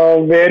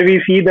 where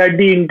we see that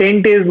the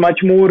intent is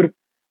much more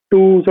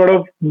to sort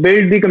of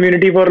build the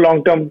community for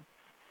long term.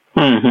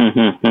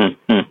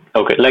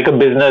 Okay, like a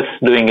business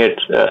doing it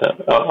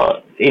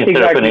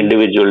instead of an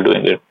individual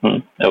doing it.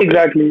 Okay.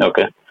 Exactly.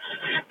 Okay.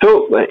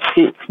 So,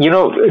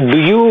 do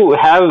you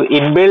have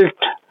inbuilt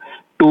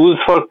tools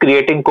for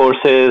creating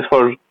courses,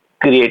 for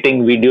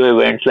creating video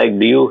events? Like,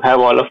 do you have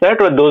all of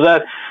that, or those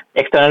are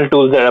external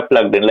tools that are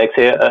plugged in? Like,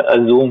 say, a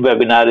Zoom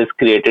webinar is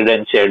created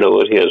and shared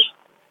over here.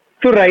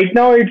 So right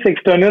now it's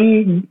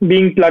external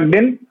being plugged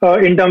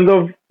in terms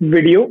of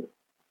video.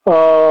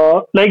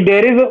 Like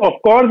there is, of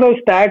course, a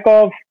stack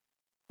of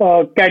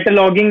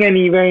cataloging an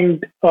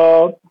event,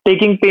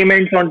 taking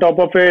payments on top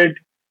of it,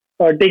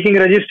 taking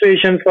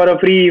registrations for a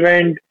free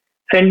event,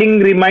 sending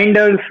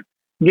reminders,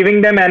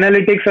 giving them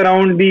analytics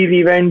around these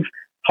events,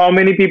 how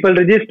many people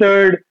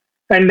registered,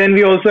 and then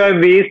we also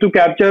have ways to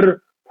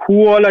capture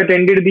who all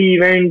attended the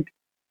event.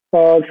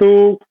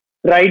 So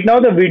right now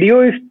the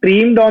video is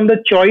streamed on the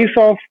choice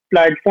of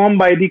platform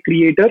by the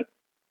creator.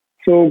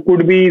 So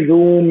could be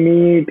Zoom,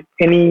 Meet,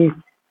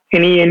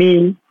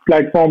 any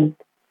platform.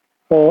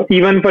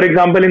 Even for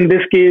example, in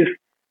this case,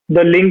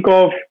 the link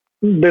of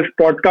this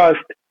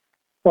podcast,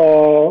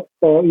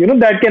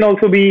 that can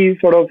also be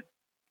sort of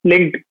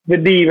linked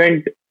with the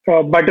event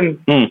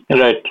button.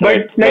 Right.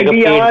 But like a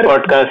paid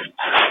podcast,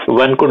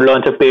 one could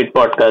launch a paid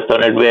podcast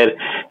on it where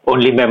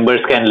only members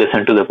can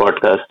listen to the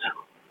podcast.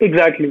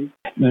 Exactly.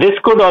 This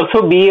could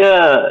also be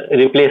a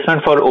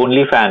replacement for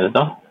OnlyFans,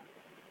 no?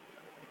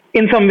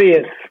 In some way,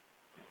 yes.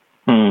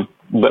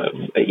 But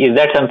is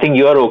that something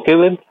you are okay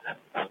with?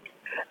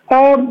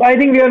 I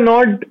think we are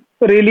not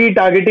really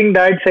targeting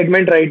that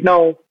segment right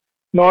now.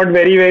 Not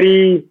very,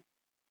 very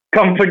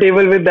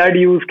comfortable with that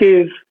use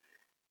case.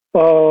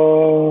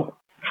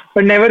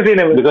 But never say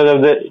never. Because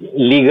of the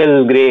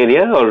legal gray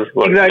area, or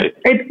what? Exactly.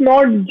 It's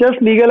not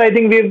just legal. I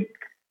think we've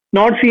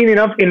not seen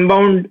enough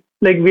inbound.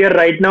 Like we are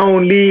right now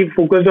only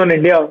focused on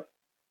India.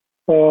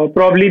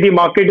 Probably the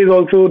market is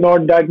also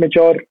not that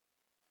mature.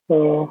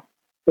 So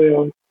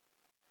yeah.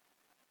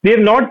 We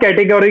have not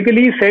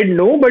categorically said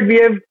no, but we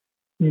have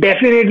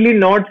definitely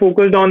not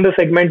focused on the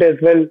segment as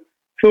well.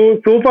 So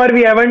far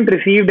we haven't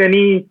received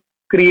any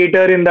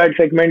creator in that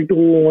segment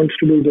who wants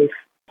to do this.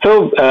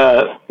 So,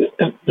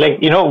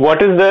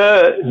 what is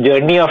the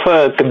journey of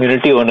a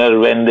community owner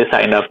when they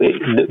sign up?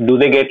 Do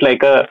they get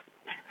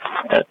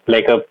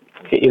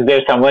is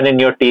there someone in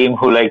your team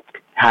who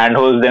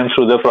handholds them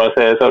through the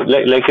process, or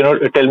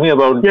tell me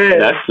about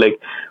that. Like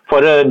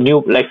for a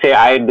new, say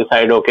I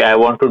decide, okay, I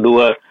want to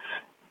do a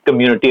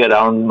community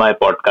around my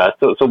podcast.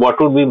 So what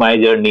would be my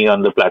journey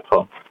on the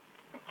platform?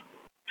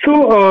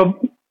 So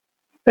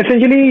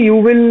essentially, you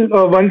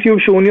will once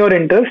you've shown your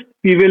interest,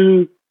 we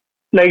will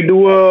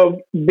do a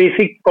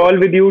basic call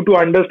with you to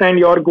understand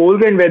your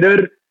goals and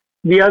whether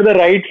we are the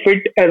right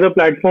fit as a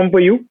platform for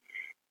you.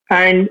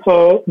 And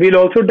we'll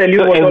also tell you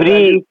so what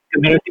every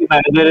community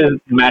manager is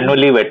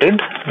manually vetted,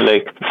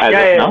 as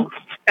of now.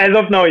 As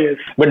of now, yes.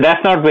 But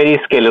that's not very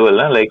scalable,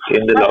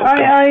 in the long term.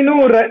 I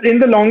know. In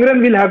the long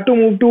run, we'll have to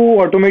move to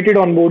automated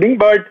onboarding.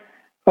 But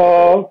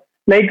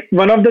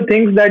one of the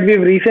things that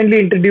we've recently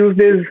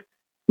introduced is,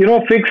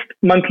 fixed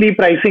monthly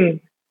pricing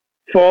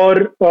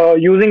for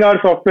using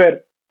our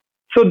software.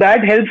 So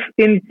that helps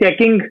in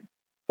checking,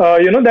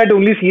 that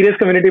only serious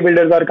community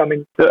builders are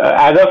coming. So,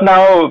 as of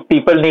now,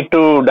 people need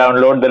to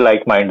download the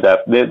Like Minds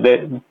app.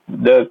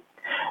 The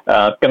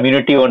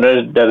community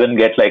owner doesn't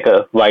get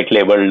a white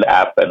labeled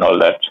app and all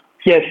that.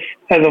 Yes,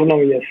 as of now,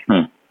 yes.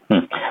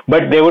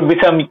 But there would be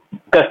some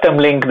custom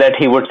link that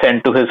he would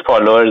send to his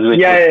followers,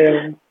 which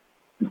would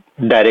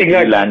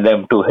directly land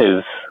them to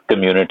his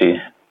community.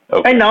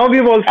 Okay. And now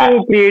we've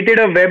also created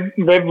a web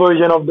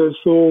version of this.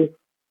 So,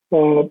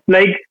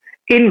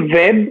 in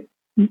web,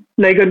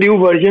 a new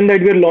version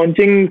that we're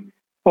launching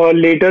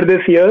later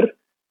this year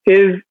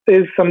is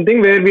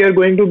something where we are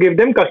going to give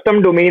them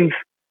custom domains.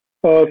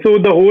 So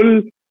the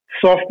whole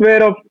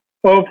software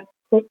of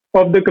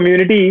the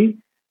community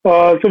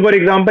So, for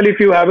example, if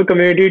you have a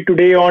community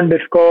today on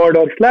Discord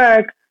or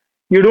Slack,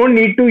 you don't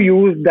need to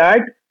use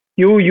that.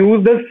 You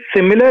use the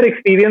similar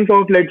experience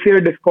of, let's say,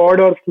 a Discord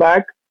or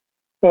Slack,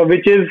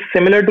 which is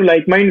similar to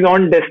Like Minds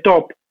on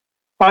desktop.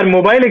 Our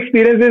mobile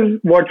experience is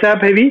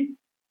WhatsApp heavy.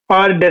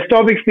 Our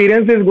desktop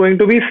experience is going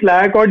to be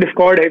Slack or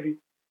Discord heavy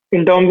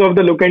in terms of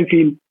the look and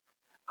feel.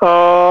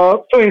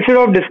 So instead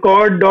of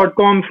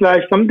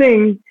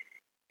discord.com/something,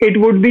 it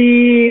would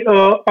be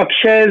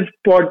Akshay's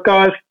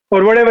podcast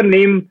or whatever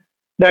name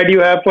that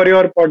you have for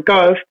your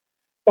podcast,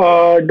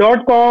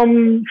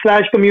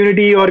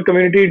 .com/community or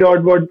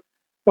community.what,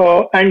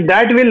 and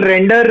that will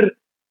render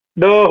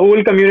the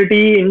whole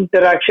community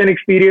interaction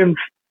experience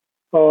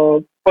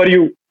for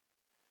you.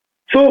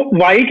 So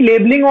white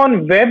labeling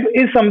on web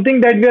is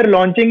something that we are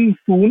launching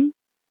soon.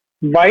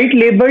 White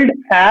labeled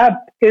app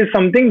is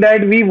something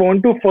that we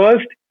want to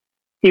first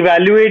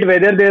evaluate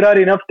whether there are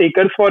enough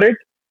takers for it,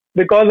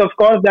 because of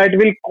course that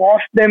will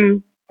cost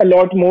them a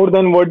lot more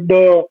than what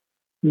the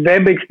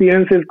web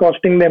experience is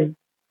costing them.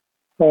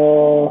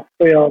 So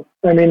yeah,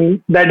 I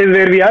mean, that is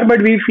where we are,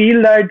 but we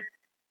feel that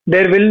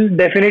there will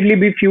definitely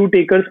be few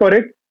takers for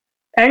it.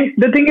 And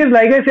the thing is,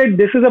 like I said,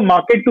 this is a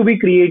market to be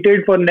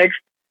created for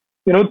next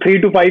 3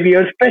 to 5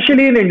 years,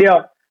 especially in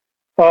India.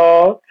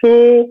 So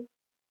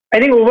I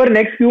think over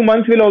next few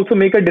months, we'll also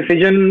make a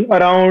decision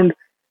around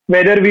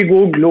whether we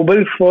go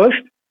global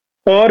first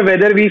or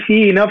whether we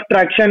see enough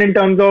traction in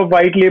terms of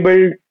white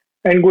labeled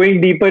and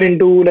going deeper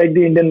into like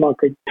the Indian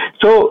market.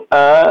 So,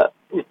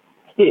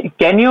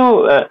 can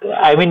you,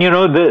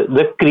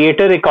 the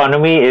creator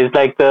economy is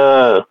like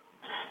the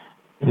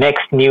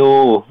next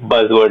new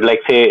buzzword.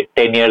 Like say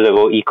 10 years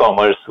ago,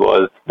 e-commerce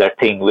was that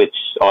thing which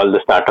all the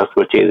startups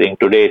were chasing.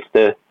 Today, it's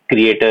the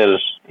creator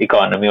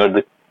economy or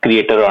the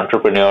creator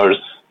entrepreneurs,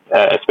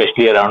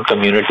 especially around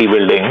community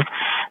building,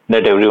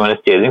 that everyone is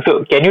chasing.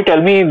 So can you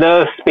tell me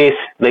the space,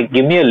 like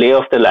give me a lay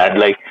of the land,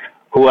 like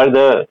who are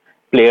the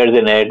players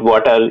in it,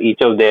 what are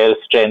each of their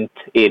strength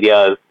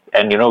areas,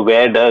 and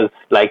where does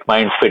Like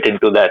Minds fit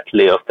into that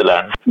lay of the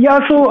land? Yeah,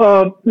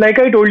 so like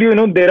I told you,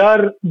 there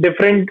are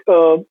different,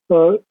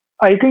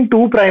 I think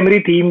two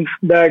primary themes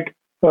that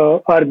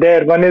are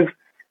there. One is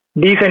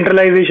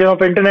decentralization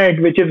of internet,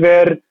 which is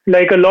where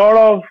like a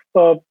lot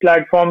of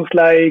platforms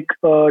like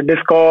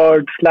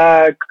Discord,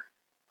 Slack,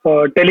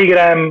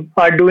 Telegram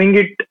are doing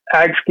it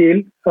at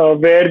scale,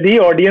 where the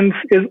audience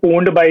is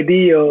owned by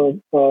the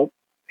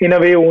in a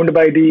way owned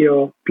by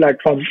the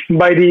platform,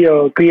 by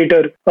the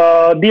creator.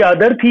 The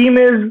other theme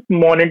is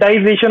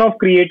monetization of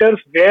creators,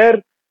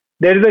 where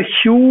there is a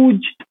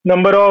huge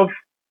number of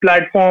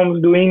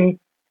platforms doing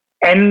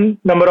n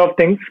number of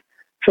things.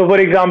 So, for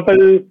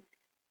example,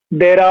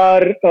 there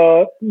are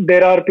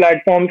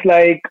platforms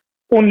like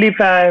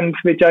OnlyFans,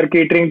 which are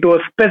catering to a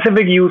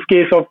specific use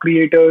case of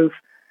creators.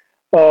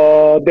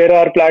 There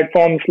are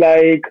platforms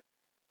like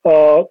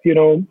I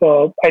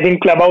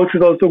think Clubhouse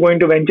is also going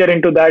to venture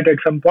into that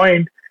at some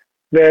point,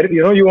 where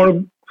you want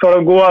to sort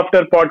of go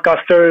after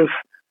podcasters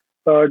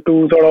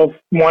to sort of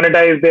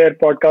monetize their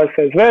podcasts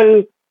as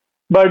well.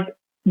 But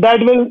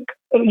that will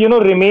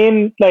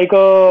remain like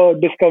a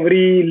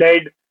discovery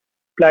led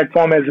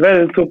platform as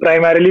well, so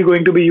primarily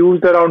going to be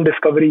used around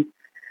discovery.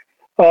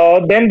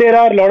 Then there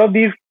are a lot of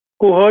these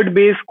cohort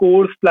based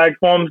course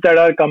platforms that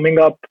are coming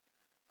up,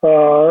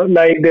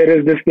 like there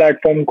is this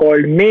platform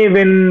called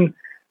Maven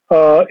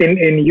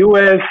in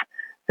US,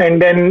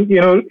 and then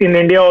in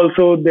India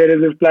also there is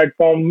this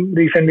platform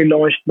recently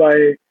launched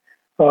by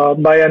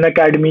an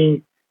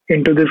academy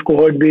into this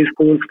cohort based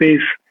course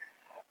space.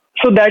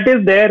 So that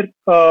is there,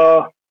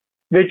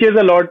 which is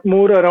a lot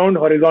more around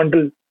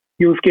horizontal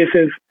use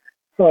cases.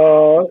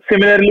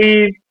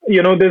 Similarly,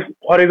 this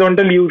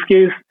horizontal use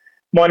case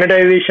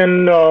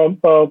monetization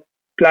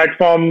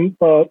platform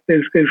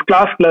is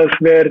Class Plus,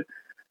 where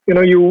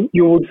you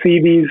would see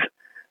these.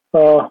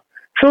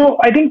 So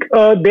I think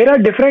there are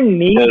different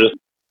needs.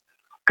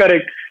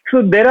 Correct.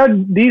 So there are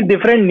these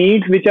different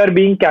needs which are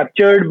being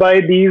captured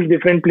by these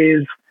different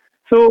players.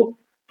 So,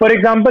 for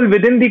example,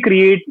 within the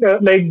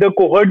like the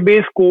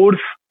cohort-based course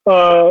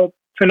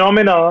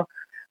phenomena,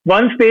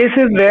 one space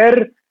is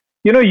where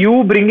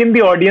you bring in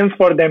the audience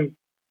for them.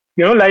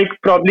 Like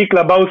probably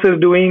Clubhouse is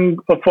doing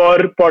for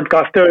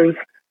podcasters.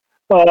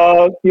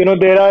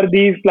 There are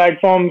these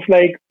platforms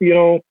like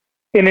in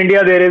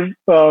India there is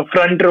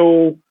Front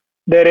Row,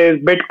 there is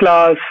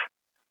BitClass,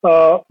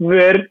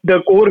 where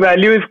the core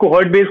value is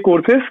cohort-based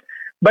courses,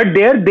 but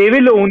there they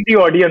will own the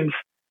audience.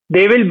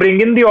 They will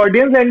bring in the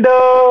audience, and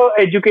the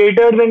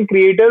educators and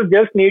creators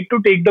just need to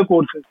take the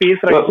courses.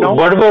 Now.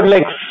 What about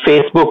like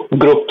Facebook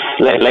groups?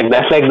 Like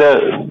that's like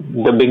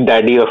the big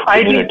daddy of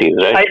communities,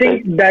 right? I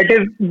think that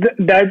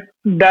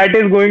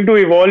is going to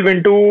evolve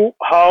into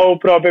how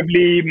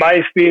probably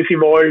MySpace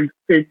evolved.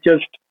 It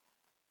just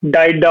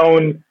died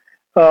down.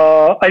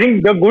 I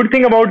think the good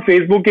thing about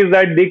Facebook is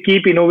that they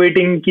keep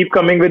innovating, keep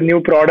coming with new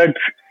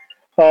products.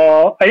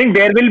 I think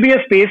there will be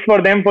a space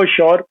for them for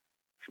sure,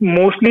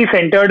 mostly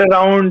centered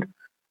around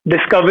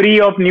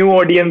discovery of new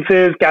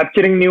audiences,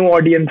 capturing new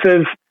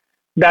audiences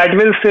that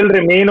will still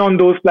remain on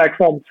those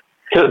platforms.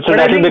 So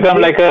that will become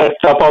like a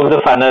top of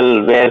the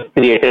funnel where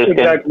creators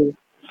exactly. can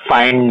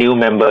find new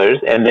members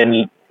and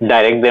then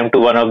direct them to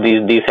one of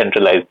these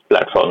decentralized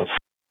platforms.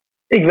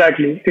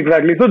 Exactly.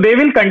 So they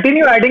will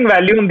continue adding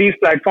value on these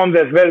platforms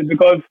as well,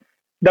 because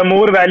the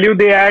more value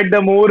they add,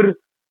 the more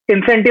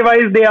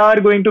incentivized they are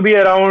going to be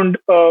around,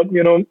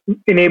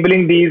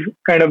 enabling these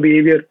kind of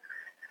behavior.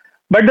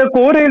 But the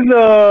core is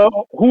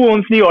who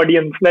owns the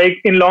audience. Like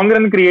in long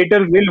run,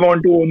 creators will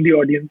want to own the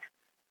audience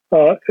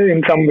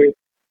in some way.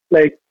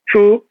 Like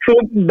so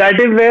that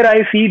is where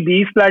I see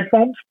these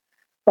platforms.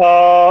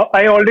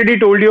 I already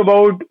told you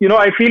about.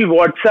 I feel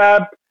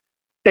WhatsApp,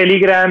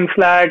 Telegram,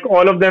 Slack,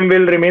 all of them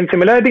will remain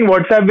similar. I think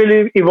WhatsApp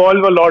will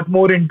evolve a lot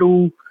more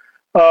into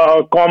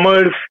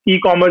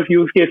e-commerce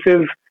use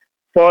cases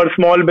for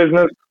small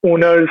business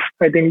owners.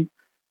 I think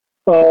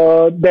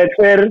that's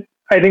where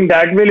I think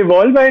that will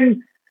evolve,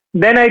 and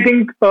then I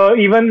think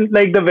even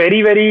like the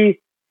very very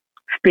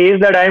space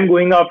that I am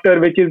going after,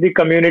 which is the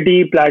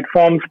community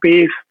platform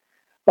space.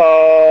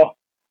 Uh,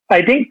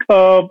 I think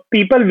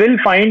people will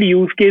find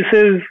use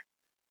cases.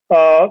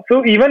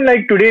 So even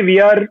like today,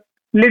 we are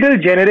little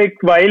generic.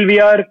 While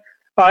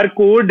our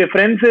core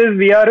difference is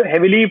we are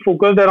heavily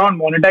focused around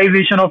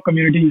monetization of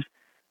communities.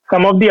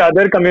 Some of the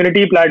other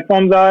community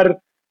platforms are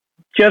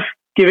just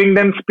giving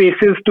them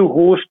spaces to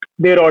host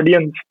their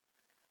audience.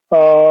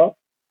 Uh,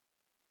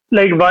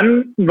 like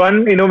one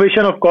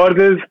innovation, of course,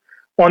 is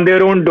on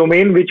their own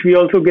domain, which we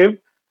also give.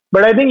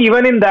 But I think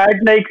even in that,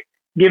 like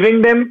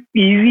giving them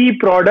easy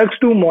products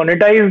to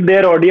monetize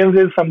their audience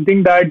is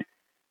something that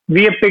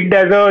we have picked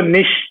as a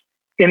niche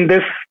in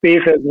this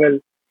space as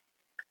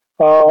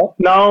well.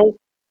 Now,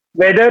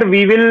 whether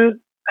we will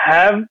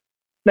have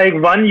like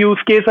one use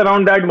case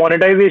around that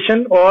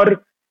monetization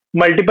or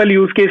multiple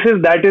use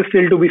cases, that is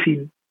still to be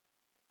seen.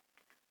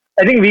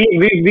 I think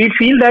we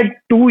feel that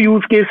two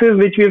use cases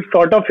which we've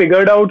sort of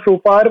figured out so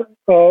far,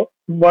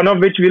 one of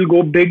which we'll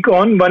go big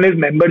on. One is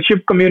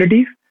membership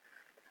communities,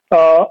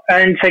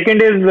 and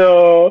second is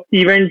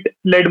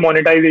event-led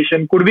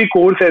monetization. Could be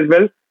course as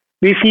well.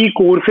 We see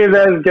courses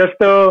as just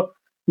a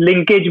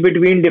linkage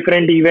between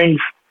different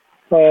events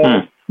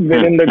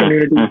within the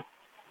community.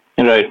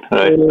 Right.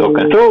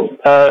 Okay. So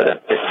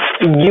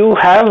you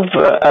have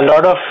a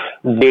lot of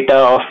data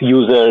of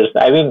users.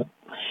 I mean,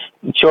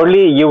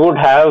 surely you would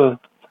have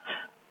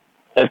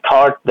a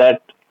thought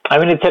that, I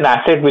mean, it's an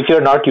asset which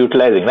you're not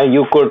utilizing. Right?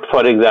 You could,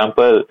 for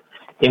example,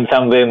 in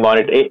some way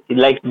monitor,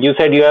 like you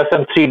said, you have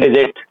some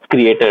 3-digit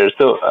creators.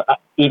 So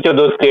each of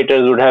those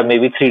creators would have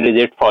maybe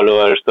 3-digit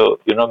followers. So,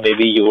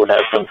 maybe you would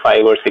have some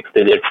 5 or 6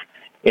 digits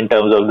in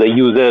terms of the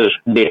user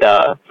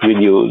data with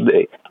you.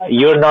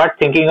 You're not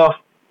thinking of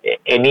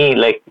any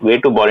like way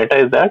to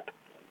monetize that?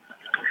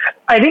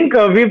 I think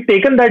we've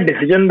taken that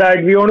decision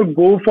that we want to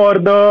go for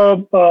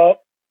the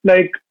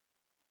like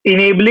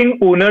enabling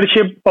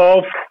ownership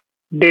of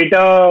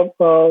data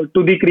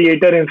to the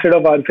creator instead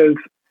of ourselves.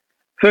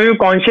 So we're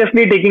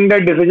consciously taking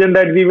that decision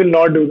that we will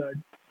not do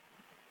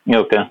that.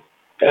 Okay.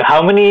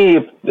 How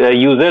many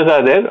users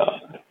are there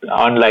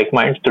on Like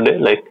Minds today?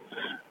 Like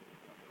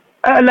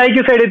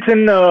you said, it's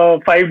in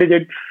 5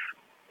 digits.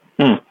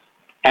 And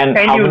end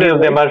how many users,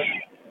 of them are?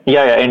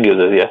 Yeah, end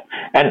users. Yeah.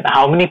 And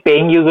how many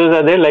paying users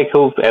are there? Like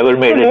who've ever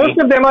made it? Most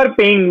of them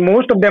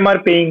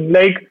are paying.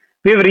 Like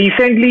we've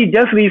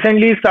just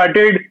recently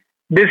started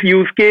this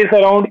use case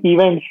around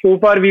events. So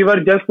far, we were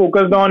just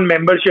focused on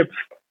memberships.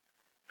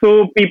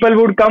 So people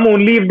would come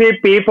only if they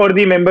pay for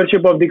the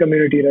membership of the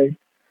community, right?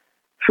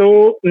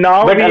 So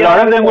now, but a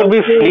lot of them would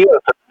be free.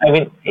 I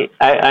mean,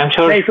 I'm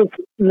sure. Right, so,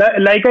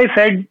 like I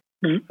said,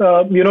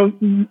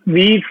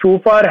 we so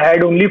far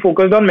had only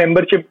focused on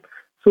membership.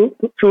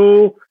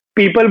 So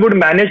people would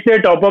manage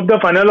their top of the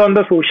funnel on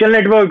the social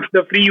networks,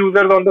 the free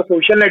users on the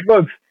social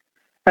networks,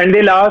 and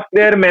they'll ask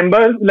their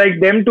members like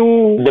them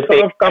to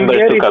sort of come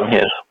here.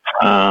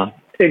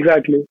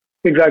 Exactly.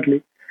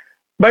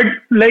 But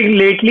like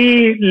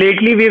lately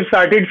we've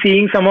started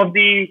seeing some of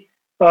the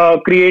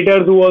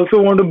creators who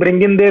also want to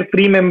bring in their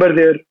free members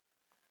here.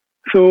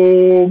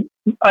 So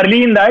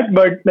early in that,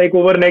 but like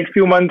over next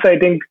few months, I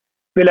think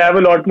we'll have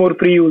a lot more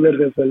free users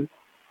as well.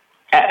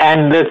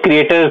 And the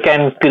creators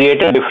can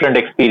create a different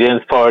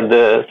experience for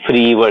the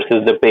free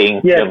versus the paying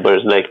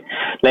members.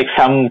 Like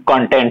some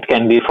content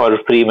can be for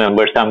free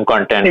members, some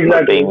content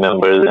for paying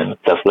members and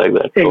stuff like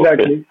that.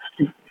 Exactly.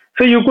 Okay.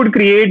 So you could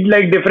create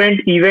like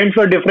different events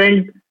or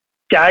different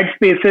chat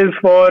spaces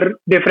for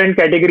different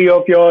category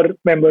of your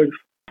members.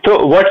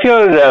 So what's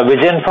your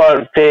vision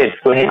for, say,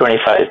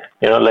 2025?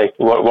 Like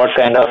what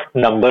kind of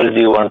numbers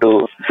do you want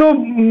to? So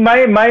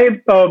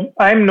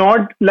I'm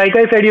not, like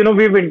I said,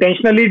 we've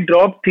intentionally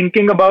dropped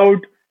thinking about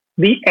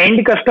the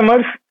end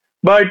customers,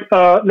 but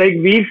like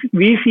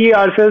we see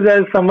ourselves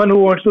as someone who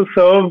wants to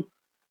serve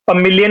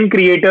 1 million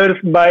creators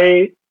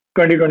by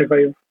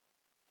 2025.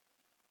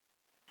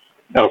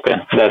 Okay,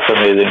 that's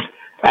amazing.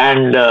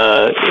 And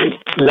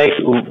like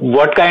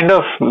what kind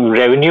of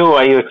revenue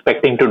are you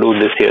expecting to do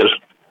this year?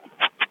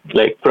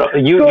 Like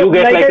you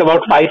get like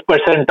about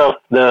 5% of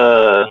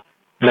the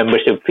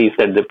membership fees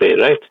that they pay,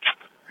 right?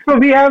 So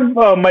we have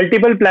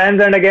multiple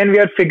plans, and again, we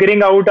are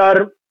figuring out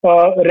our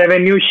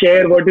revenue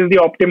share. What is the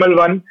optimal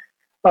one?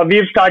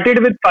 We've started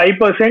with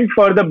 5%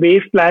 for the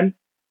base plan,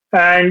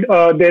 and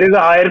there is a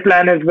higher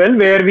plan as well,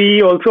 where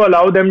we also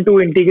allow them to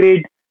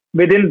integrate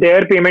within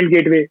their payment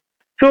gateway.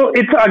 So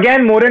it's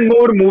again more and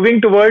more moving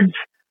towards,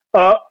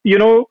 not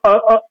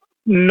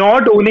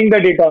owning the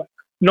data,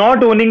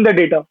 not owning the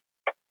data.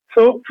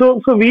 So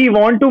we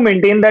want to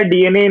maintain that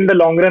DNA in the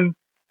long run,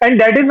 and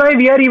that is why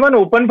we are even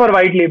open for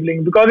white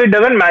labeling, because it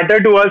doesn't matter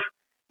to us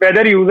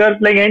whether users,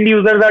 like end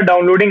users, are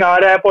downloading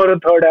our app or a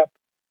third app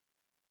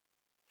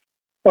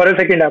or a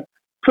second app.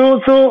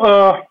 So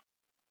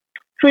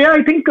yeah,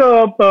 I think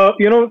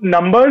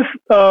numbers.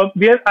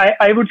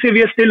 I would say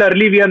we are still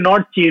early. We are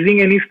not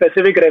chasing any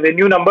specific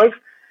revenue numbers,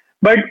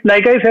 but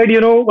like I said,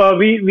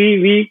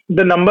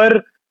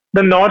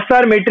 the North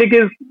Star metric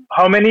is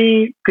how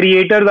many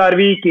creators are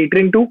we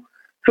catering to.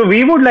 So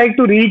we would like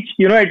to reach,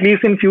 at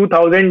least in few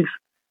thousands,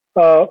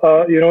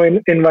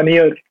 in 1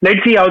 year.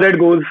 Let's see how that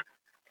goes.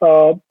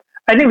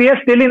 I think we are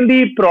still in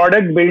the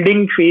product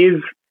building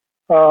phase,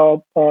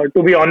 to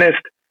be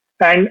honest.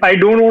 And I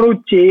don't want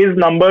to chase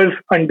numbers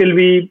until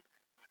we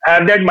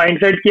have that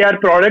mindset कि our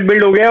product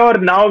build हो गया, or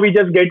now we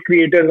just get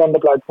creators on the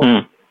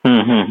platform.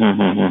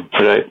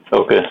 Right.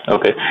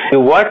 Okay.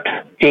 What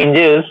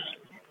changes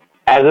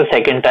as a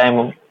second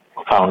time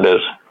founder,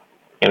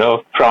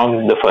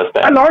 from the first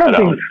time? A lot of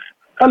things.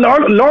 A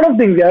lot of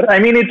things, yeah. I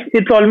mean,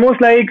 it's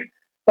almost like,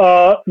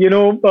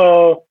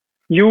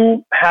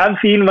 you have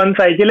seen one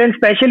cycle, and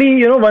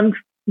especially, once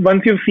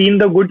you've seen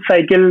the good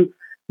cycle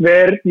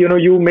where,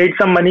 you made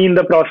some money in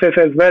the process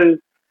as well.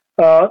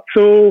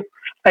 So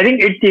I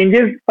think it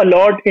changes a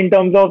lot in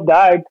terms of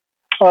that.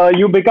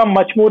 You become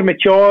much more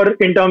mature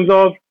in terms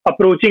of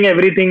approaching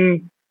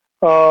everything.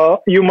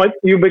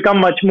 You become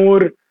much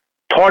more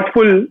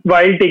thoughtful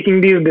while taking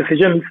these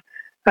decisions,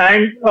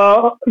 and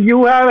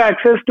you have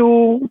access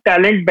to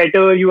talent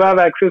better. You have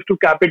access to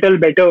capital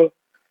better.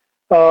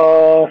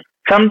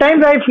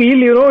 Sometimes I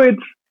feel,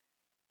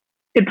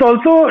 it's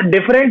also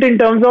different in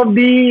terms of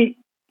the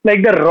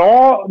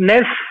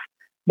rawness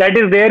that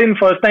is there in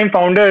first time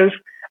founders.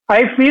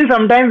 I feel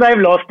sometimes I've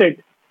lost it.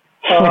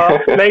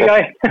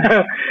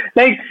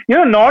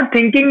 Not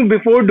thinking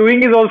before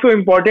doing is also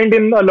important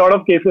in a lot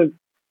of cases.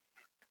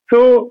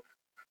 So,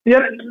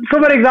 yeah. So,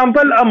 for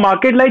example, a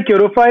market like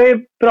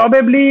Curofy,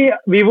 probably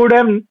I would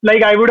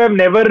have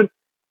never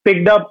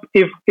picked up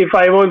if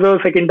I was a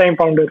second time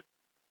founder.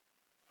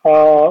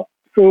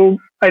 So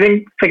I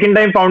think second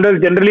time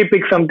founders generally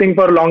pick something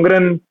for long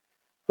run.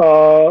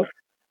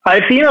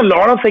 I've seen a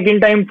lot of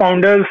second time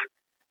founders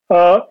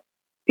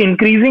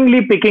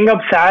increasingly picking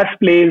up SaaS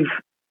plays,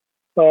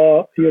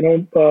 because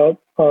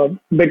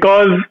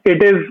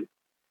it is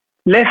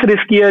less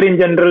riskier in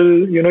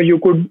general. You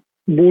could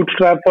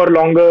bootstrap for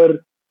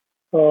longer,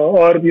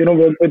 or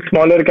work with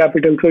smaller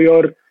capital. So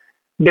your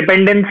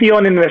dependency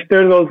on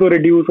investors also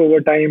reduce over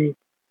time.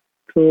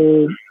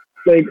 So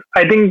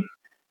I think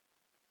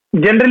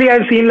generally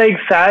I've seen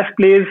SaaS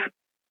plays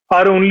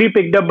are only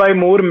picked up by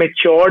more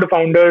matured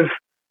founders.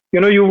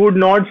 You would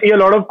not see a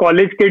lot of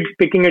college kids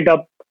picking it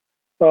up.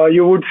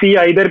 You would see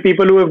either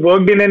people who have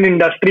worked in an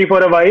industry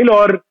for a while,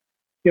 or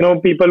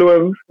people who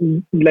have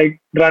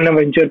run a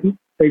venture.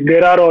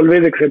 There are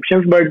always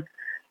exceptions, but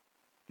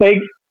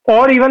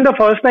or even the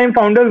first time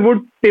founders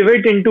would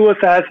pivot into a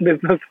SaaS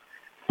business.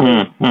 So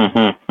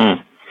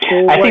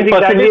I think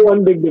that is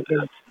one big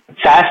difference.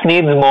 SaaS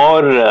needs a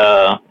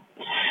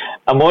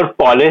more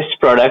polished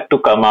product to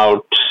come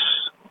out.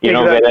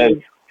 Exactly. Whereas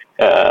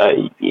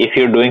if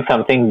you're doing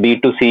something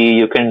B2C,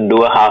 you can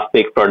do a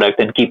half-baked product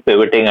and keep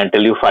pivoting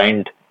until you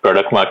find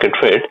product market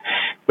fit.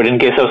 But in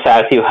case of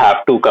SaaS, you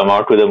have to come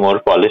out with a more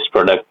polished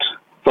product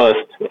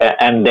first,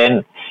 and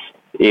then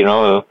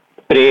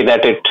pray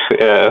that it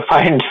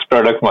finds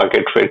product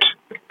market fit.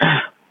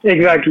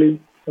 Exactly.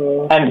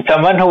 And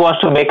someone who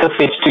wants to make a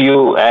pitch to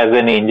you as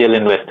an angel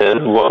investor,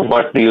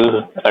 what do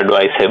you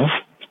advise him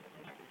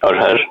or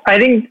her? I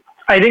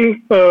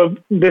think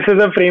this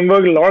is a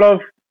framework a lot of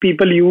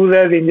people use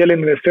as angel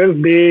investors.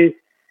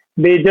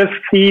 They just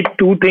see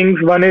two things.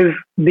 One is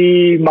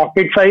the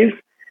market size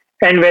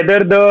and whether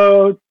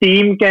the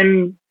team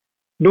can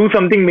do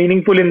something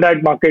meaningful in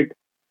that market.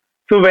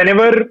 So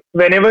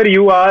whenever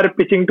you are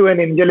pitching to an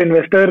angel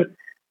investor,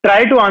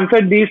 try to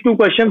answer these two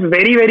questions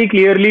very, very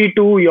clearly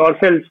to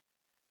yourself.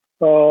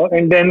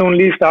 And then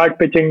only start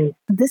pitching.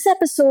 This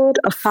episode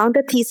of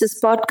Founder Thesis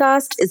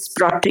Podcast is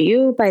brought to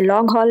you by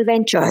Long Haul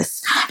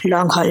Ventures.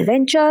 Long Haul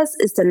Ventures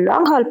is the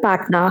long haul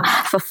partner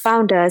for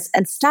founders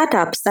and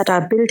startups that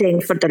are building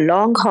for the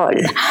long haul.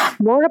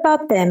 More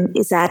about them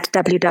is at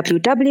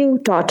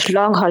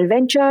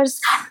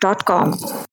www.longhaulventures.com.